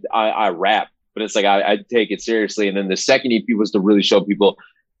 I rap, but it's like I take it seriously. And then the second EP was to really show people,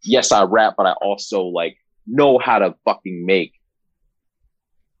 yes, I rap, but I also like know how to fucking make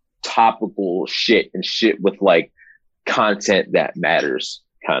topical shit and shit with like content that matters,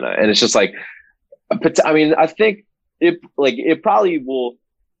 kind of. And it's just like, I mean, I think it probably will,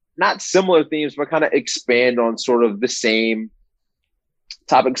 not similar themes, but kind of expand on sort of the same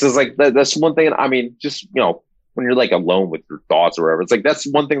topics. It's like that's one thing. I mean, just, you know, when you're like alone with your thoughts or whatever, it's like that's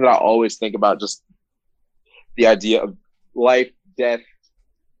one thing that I always think about, just the idea of life, death,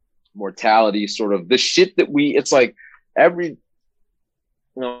 mortality, sort of the shit that it's like you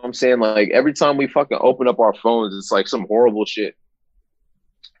know what I'm saying? Like every time we fucking open up our phones, it's like some horrible shit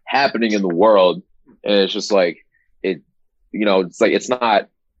happening in the world. And it's just like, you know, it's like, it's not,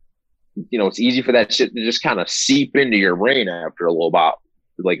 you know, it's easy for that shit to just kind of seep into your brain after a little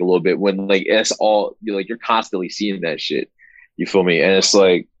bit, when like it's all, you're constantly seeing that shit. You feel me? And it's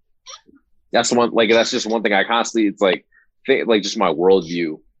like, that's just one thing I constantly, it's like, like just my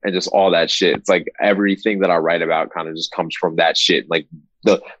worldview and just all that shit. It's like everything that I write about kind of just comes from that shit. Like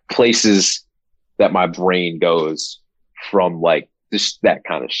the places that my brain goes from, like just that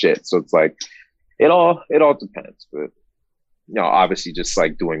kind of shit. So it's like, it all depends, but you know, obviously just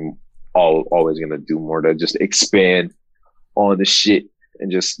like always going to do more to just expand on the shit and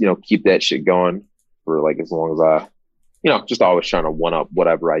just, you know, keep that shit going for like as long as I, you know, just always trying to one up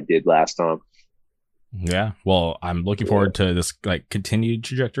whatever I did last time. Yeah. Well, I'm looking forward to this like continued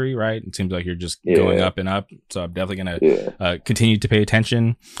trajectory, right? It seems like you're just going up and up. So I'm definitely going to continue to pay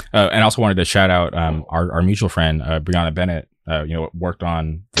attention. And also wanted to shout out our mutual friend, Brianna Bennett, you know, worked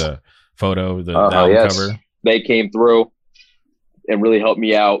on the photo, the album cover. They came through and really helped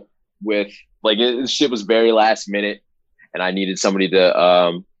me out with like, shit was very last minute and I needed somebody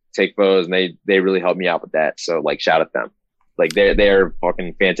to take photos, and they really helped me out with that. So like, shout out them. Like they're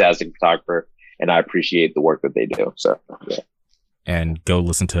fucking fantastic photographer, and I appreciate the work that they do. So yeah. And go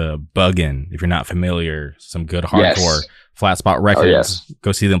listen to Buggin' if you're not familiar. Some good hardcore. Flat Spot Records.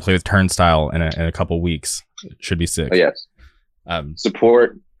 Go see them play with Turnstile in a couple weeks. It should be sick. Oh, yes.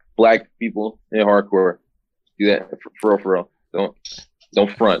 Support Black people in hardcore. Do that for real.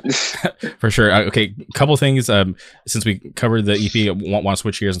 Don't front. For sure. Okay, couple things. Since we covered the EP, want to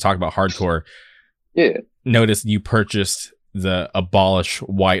switch gears and talk about hardcore. Yeah. Notice you purchased the Abolish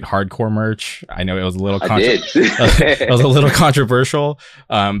White hardcore merch. I know it was a little it was a little controversial,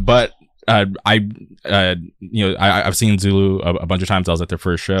 but I've seen Zulu a bunch of times. I was at their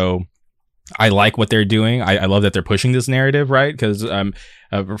first show. I like what they're doing. I love that they're pushing this narrative, right? Because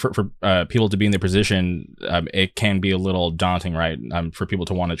for people to be in their position, it can be a little daunting, right? For people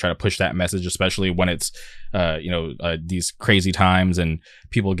to want to try to push that message, especially when it's these crazy times and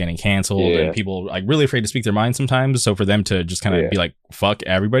people getting canceled and people like really afraid to speak their mind sometimes. So for them to just kind of be like, "Fuck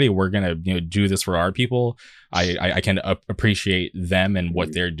everybody, we're gonna do this for our people." I can appreciate them and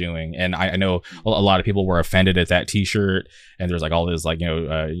what they're doing, and I know a lot of people were offended at that T-shirt, and there's like all this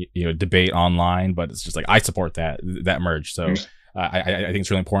debate online, but it's just like I support that merge. So I think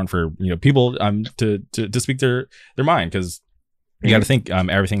it's really important for people to speak their mind, because you got to think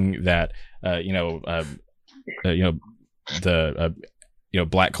everything that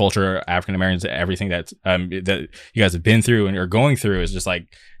Black culture, African Americans, everything that you guys have been through and are going through is just like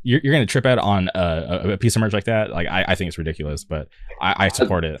you're going to trip out on a piece of merch like that. Like I think it's ridiculous, but I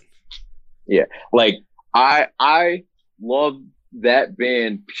support it. Yeah, like I love that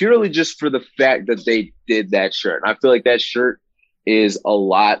band purely just for the fact that they did that shirt. I feel like that shirt is a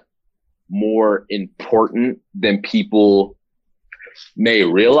lot more important than people may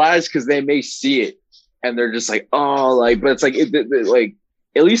realize, because they may see it and they're just like, oh, like, but it's like, like,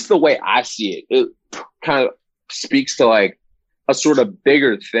 at least the way I see it, it kind of speaks to like, a sort of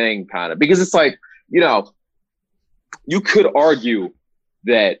bigger thing, kind of, because it's like, you know, you could argue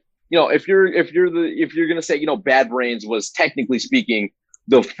that, you know, if you're gonna say, you know, Bad Brains was technically speaking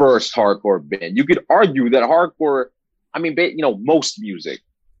the first hardcore band, you could argue that hardcore, I mean, you know, most music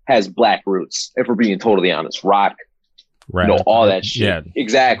has black roots, if we're being totally honest. Rock, Right. you know, all that shit. Yeah,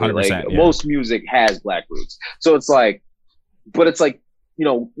 exactly. Like most music has black roots. So it's like, but it's like, you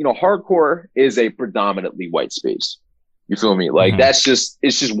know, hardcore is a predominantly white space. You feel me? Like that's just,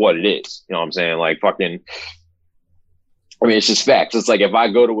 it's just what it is. You know what I'm saying? Like fucking, I mean, it's just facts. It's like if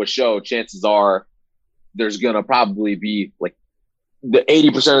I go to a show, chances are there's gonna probably be like the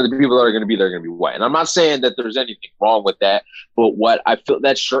 80% of the people that are gonna be there are gonna be white. And I'm not saying that there's anything wrong with that, but what I feel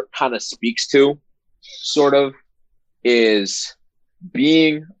that shirt kind of speaks to, sort of, is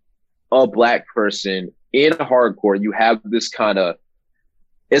being a black person in hardcore. You have this kind of,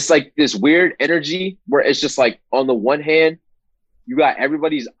 it's like this weird energy where it's just like, on the one hand, you got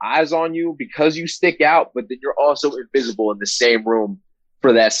everybody's eyes on you because you stick out, but then you're also invisible in the same room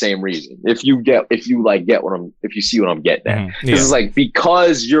for that same reason. If you see what I'm getting at. This is like,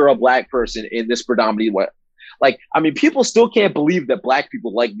 because you're a black person in this predominantly what, like, I mean, people still can't believe that black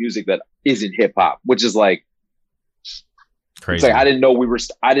people like music that isn't hip hop, which is like crazy. It's like, I didn't know we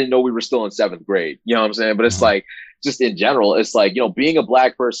were still in 7th grade. You know what I'm saying? But it's like, just in general, it's like, you know, being a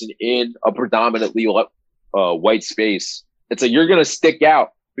black person in a predominantly white space, it's like, you're going to stick out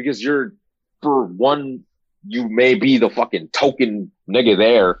because you're, for one, you may be the fucking token nigga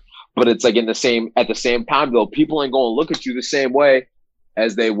there, but it's like at the same time though, people ain't going to look at you the same way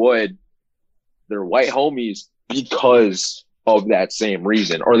as they would their white homies because of that same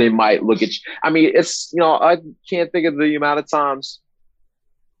reason. Or they might look at you. I mean, it's, you know, I can't think of the amount of times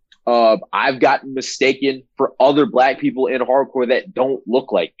I've gotten mistaken for other black people in hardcore that don't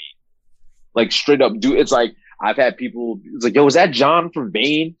look like me. Like straight up, dude. It's like, I've had people, it's like, yo, is that John from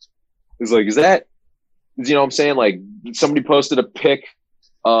Bane? It's like, is that, you know what I'm saying? Like, somebody posted a pic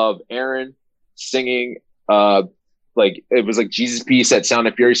of Aaron singing, like, it was like Jesus Piece at Sound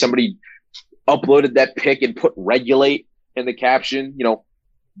of Fury. Somebody uploaded that pic and put "regulate" in the caption. You know,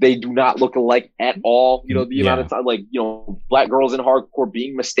 they do not look alike at all. You know, the amount of time, like, you know, black girls in hardcore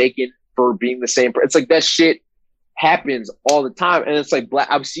being mistaken for being the same. It's like, that shit happens all the time. And it's like,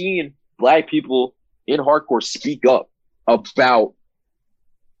 I've seen black people in hardcore speak up about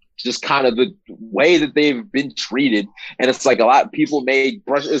just kind of the way that they've been treated. And it's like, a lot of people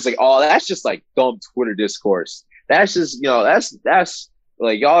it's like, oh, that's just like dumb Twitter discourse. That's just, you know, that's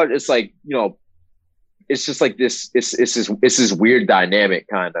like, y'all, it's like, you know, it's just like this, it's this weird dynamic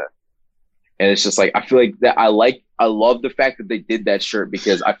kind of. And it's just like, I feel like that I love the fact that they did that shirt,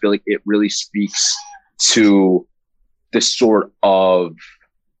 because I feel like it really speaks to the sort of,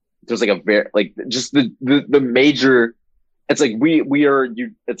 there's like a very, like, just the major, it's like we're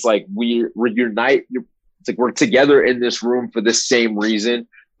unite. It's like we're together in this room for the same reason,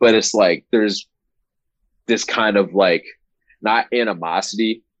 but it's like there's this kind of like, not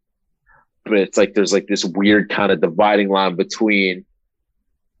animosity, but it's like there's like this weird kind of dividing line between.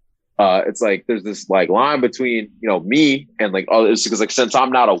 It's like there's this like line between, you know, me and like, oh, it's because like, since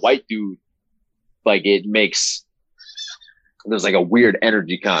I'm not a white dude, like it makes, there's like a weird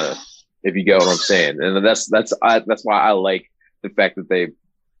energy kind of, if you get what I'm saying. And that's why I like the fact that they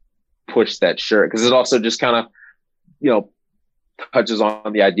pushed that shirt, because it also just kind of, you know, touches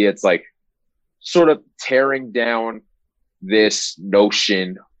on the idea. It's like sort of tearing down this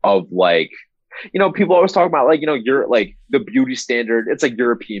notion of like, you know, people always talk about like, you know, you're like the beauty standard. It's like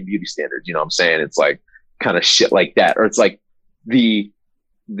European beauty standards. You know what I'm saying? It's like kind of shit like that. Or it's like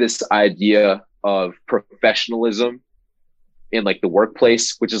this idea of professionalism in like the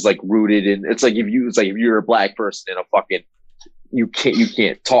workplace, which is like rooted in, it's like if you're a black person in a fucking, you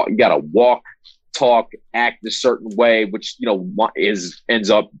can't talk, you gotta walk, talk, act a certain way, which, you know,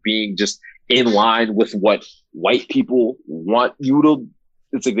 ends up being just in line with what white people want you to.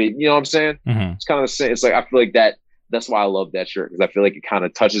 It's like, you know what I'm saying? Mm-hmm. It's kind of the same. It's like, I feel like that's why I love that shirt, because I feel like it kind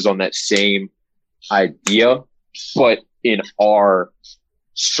of touches on that same idea, but in our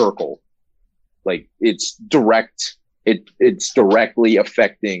circle. Like it's directly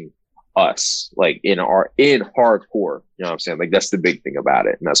affecting us, like in hardcore. You know what I'm saying? Like that's the big thing about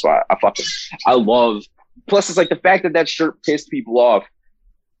it. And that's why I love, plus it's like the fact that shirt pissed people off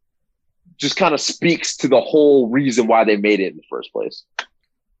just kind of speaks to the whole reason why they made it in the first place.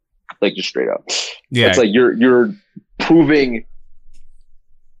 Like just straight up. Yeah. It's like you're proving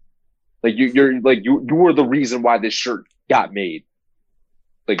like you're like you were the reason why this shirt got made.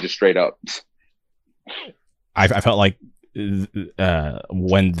 Like just straight up. I felt like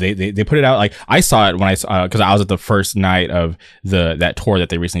when they put it out, like I saw it when I saw, because I was at the first night of that tour that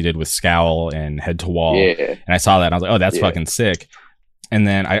they recently did with Scowl and Head to Wall, and I saw that and I was like, oh, that's fucking sick. And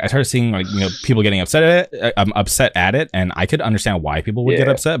then I started seeing like, you know, people getting upset at it, and I could understand why people would get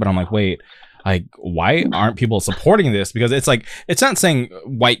upset, but I'm like, wait, like, why aren't people supporting this? Because it's like, it's not saying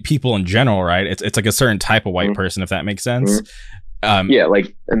white people in general, right? It's like a certain type of white person, if that makes sense.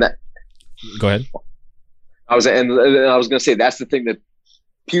 Like, and that. Go ahead. I was gonna say, that's the thing, that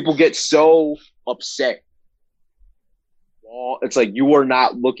people get so upset. Well, it's like you are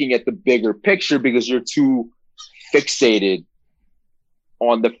not looking at the bigger picture because you're too fixated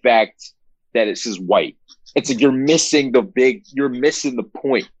on the fact that it says white. It's like you're missing the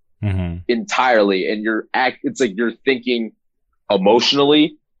point entirely, and it's like you're thinking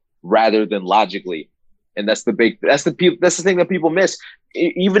emotionally rather than logically, and that's the thing that people miss,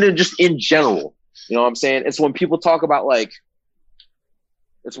 even in general. You know what I'm saying? It's when people talk about like,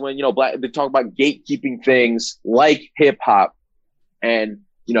 it's when, you know, they talk about gatekeeping things like hip hop and,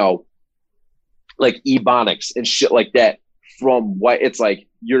 you know, like Ebonics and shit like that from what it's like,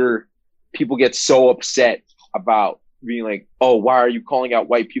 people get so upset about being like, oh, why are you calling out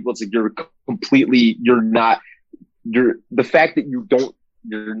white people? It's like the fact that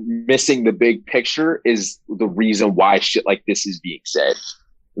you're missing the big picture is the reason why shit like this is being said.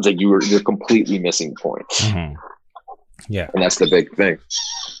 It's like you're completely missing the point. Yeah, and that's the big thing.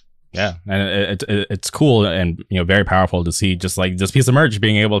 Yeah, and it's cool and, you know, very powerful to see just like this piece of merch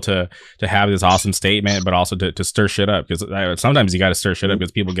being able to have this awesome statement, but also to stir shit up, because sometimes you got to stir shit up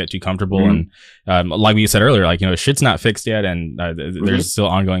because people get too comfortable, and like we said earlier, like, you know, shit's not fixed yet, and there's still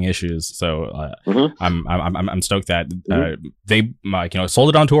ongoing issues. So I'm stoked that they, like, you know, sold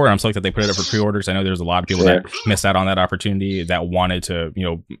it on tour, and I'm stoked that they put it up for pre-orders. I know there's a lot of people that missed out on that opportunity that wanted to, you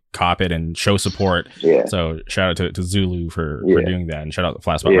know, cop it and show support. So shout out to Zulu for doing that, and shout out to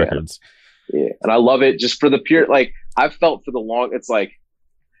Flat Spot Records. Yeah, and I love it just for the pure, like, I felt for the long, it's like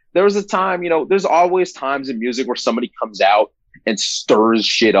there was a time, you know, there's always times in music where somebody comes out and stirs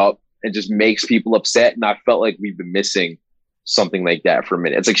shit up and just makes people upset, and I felt like we've been missing something like that for a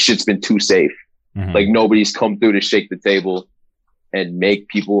minute. It's like shit's been too safe. Like nobody's come through to shake the table and make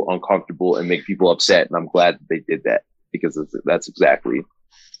people uncomfortable and make people upset, and I'm glad that they did that, because that's exactly,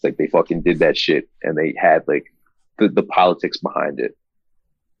 it's like they fucking did that shit, and they had like the politics behind it,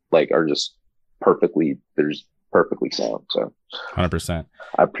 like, are just perfectly sound. So 100%.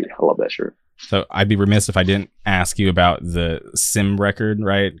 I love that shirt. So I'd be remiss if I didn't ask you about the Sim record,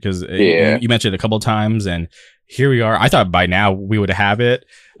 right? Because you mentioned it a couple of times, and here we are. I thought by now we would have it,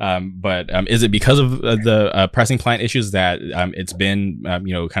 but is it because of the pressing plant issues that it's been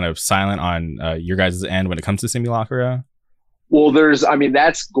you know, kind of silent on your guys' end when it comes to Simulacra? Well, that's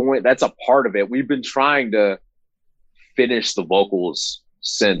a part of it. We've been trying to finish the vocals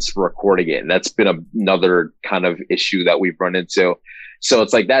since recording it, and that's been another kind of issue that we've run into. So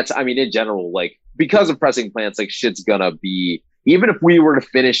it's like, in general, like, because of pressing plants, like, shit's gonna be, even if we were to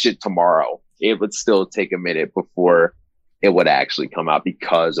finish it tomorrow, it would still take a minute before it would actually come out,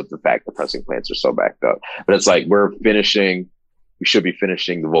 because of the fact that pressing plants are so backed up. But it's like, we should be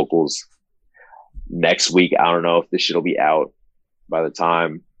finishing the vocals next week. I don't know if this shit will be out by the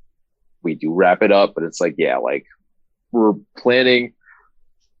time we do wrap it up, but it's like, yeah, like, we're plan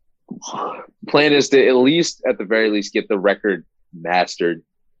is to at the very least get the record mastered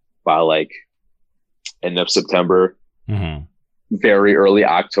by like end of September, very early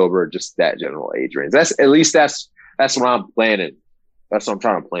October, just that general age range. That's what I'm planning. That's what I'm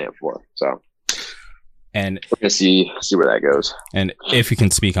trying to plan for. So, and we're gonna see where that goes. And if you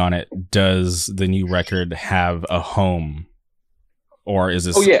can speak on it, does the new record have a home, or is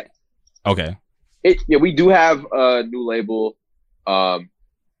this? Oh yeah. Okay. We do have a new label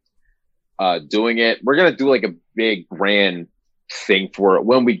doing it. We're gonna do like a big grand thing for it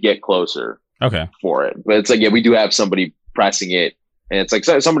when we get closer. Okay. For it, but it's like, we do have somebody pressing it, and it's like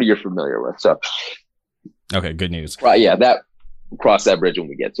somebody you're familiar with. So. Okay, good news. Right, yeah, that cross that bridge when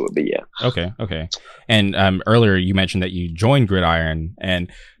we get to it. But yeah. Okay. And earlier you mentioned that you joined Gridiron,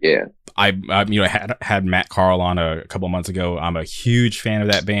 and I you know, had Matt Carl on a couple of months ago. I'm a huge fan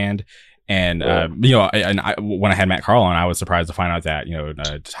of that band. And you know, when I had Matt Carl on, I was surprised to find out that, you know,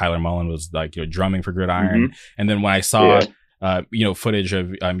 Tyler Mullen was like, you know, drumming for Gridiron. And then when I saw you know, footage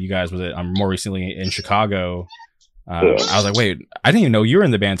of you guys more recently in Chicago, I was like, wait, I didn't even know you were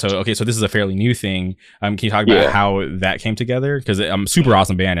in the band. So okay, so this is a fairly new thing. Can you talk about how that came together? Because I'm super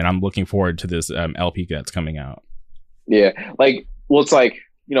awesome band, and I'm looking forward to this LP that's coming out. Yeah, like, well, it's like,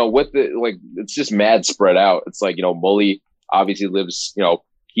 you know, with the, like, it's just mad spread out. It's like, you know, Mully obviously lives, you know,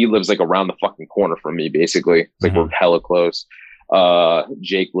 he lives like around the fucking corner from me, basically. It's like we're hella close.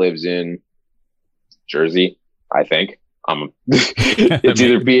 Jake lives in Jersey, I think. It's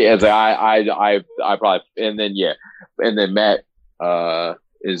either be as I probably, and then Matt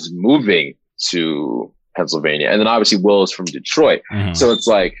is moving to Pennsylvania, and then obviously Will is from Detroit. So it's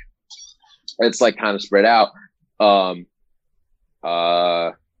like kind of spread out.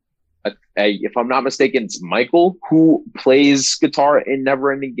 If I'm not mistaken, it's Michael who plays guitar in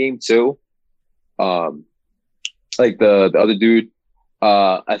Neverending Game 2. Like the other dude,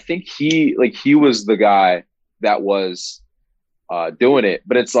 I think he was the guy that was doing it.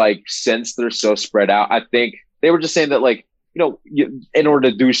 But it's like, since they're so spread out, I think they were just saying that, like, in order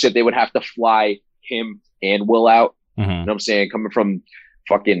to do shit, they would have to fly him and Will out. You know what I'm saying? Coming from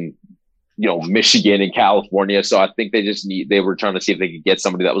fucking Michigan and California. So I think they were trying to see if they could get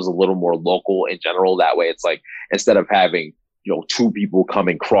somebody that was a little more local in general. That way it's like, instead of having, two people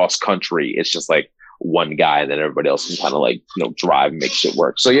coming cross country, it's just like one guy, and then everybody else can kind of like, drive and make shit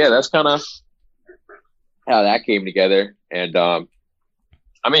work. So yeah, that's kind of how that came together. And,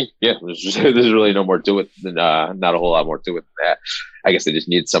 I mean, yeah, there's really no more to it than, not a whole lot more to it than that. I guess they just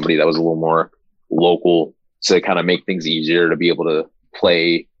needed somebody that was a little more local to kind of make things easier to be able to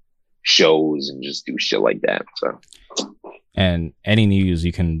play shows and just do shit like that. So, and any news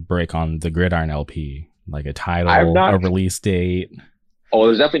you can break on the Gridiron LP, like a title, a release date? Oh,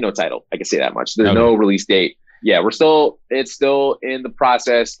 there's definitely no title. I can say that much. There's no release date. Yeah, it's still in the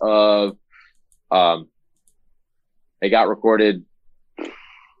process of, it got recorded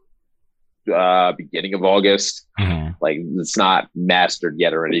beginning of August. Like, it's not mastered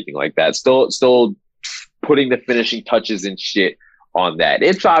yet or anything like that. Still putting the finishing touches and shit on that.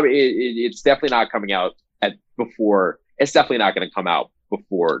 It's definitely not coming out before. It's definitely not going to come out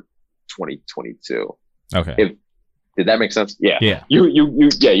before 2022. Okay. Did that make sense? Yeah. Yeah. You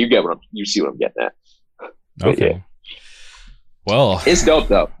get you see what I'm getting at. Okay. Yeah. Well, it's dope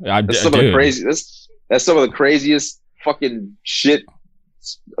though. That's some of the craziest fucking shit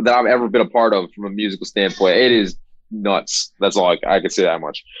that I've ever been a part of from a musical standpoint. It is nuts. That's all I can say that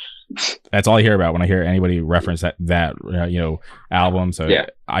much. That's all I hear about when I hear anybody reference that album. So yeah,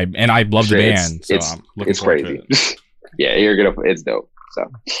 I love the band. So I'm looking forward crazy. to it. Yeah, it's dope. So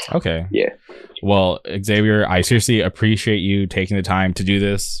okay, yeah. Well, Xavier, I seriously appreciate you taking the time to do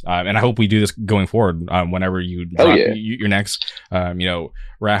this, and I hope we do this going forward. Whenever you drop your next,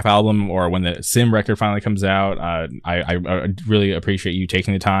 rap album, or when the Sim record finally comes out, I really appreciate you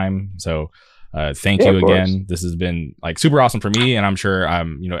taking the time. So, thank you again. This has been like super awesome for me, and I'm sure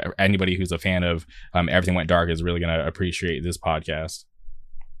anybody who's a fan of Everything Went Dark is really gonna appreciate this podcast.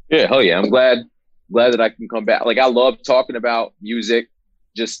 Yeah, hell yeah! I'm glad that I can come back. Like, I love talking about music,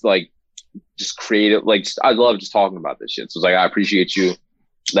 just creative. Like, I love just talking about this shit. So it's like, I appreciate you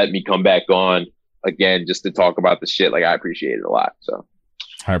letting me come back on again just to talk about the shit. Like, I appreciate it a lot. So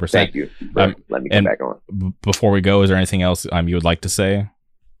 100%. Thank you for letting me come back on. Before we go, is there anything else you would like to say?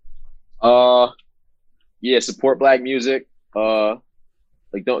 Yeah, support Black music.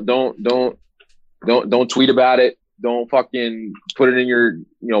 Like, don't tweet about it. Don't fucking put it in your,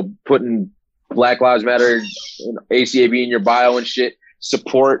 putting Black Lives Matter and ACAB in your bio and shit.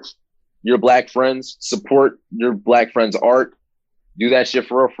 Support your Black friends. Support your Black friends' art. Do that shit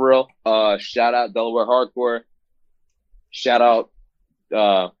for real. Shout out Delaware Hardcore. Shout out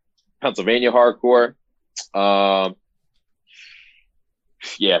Pennsylvania Hardcore. That's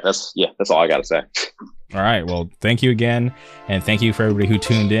all I gotta say. All right. Well, thank you again, and thank you for everybody who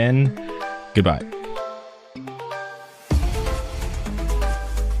tuned in. Goodbye.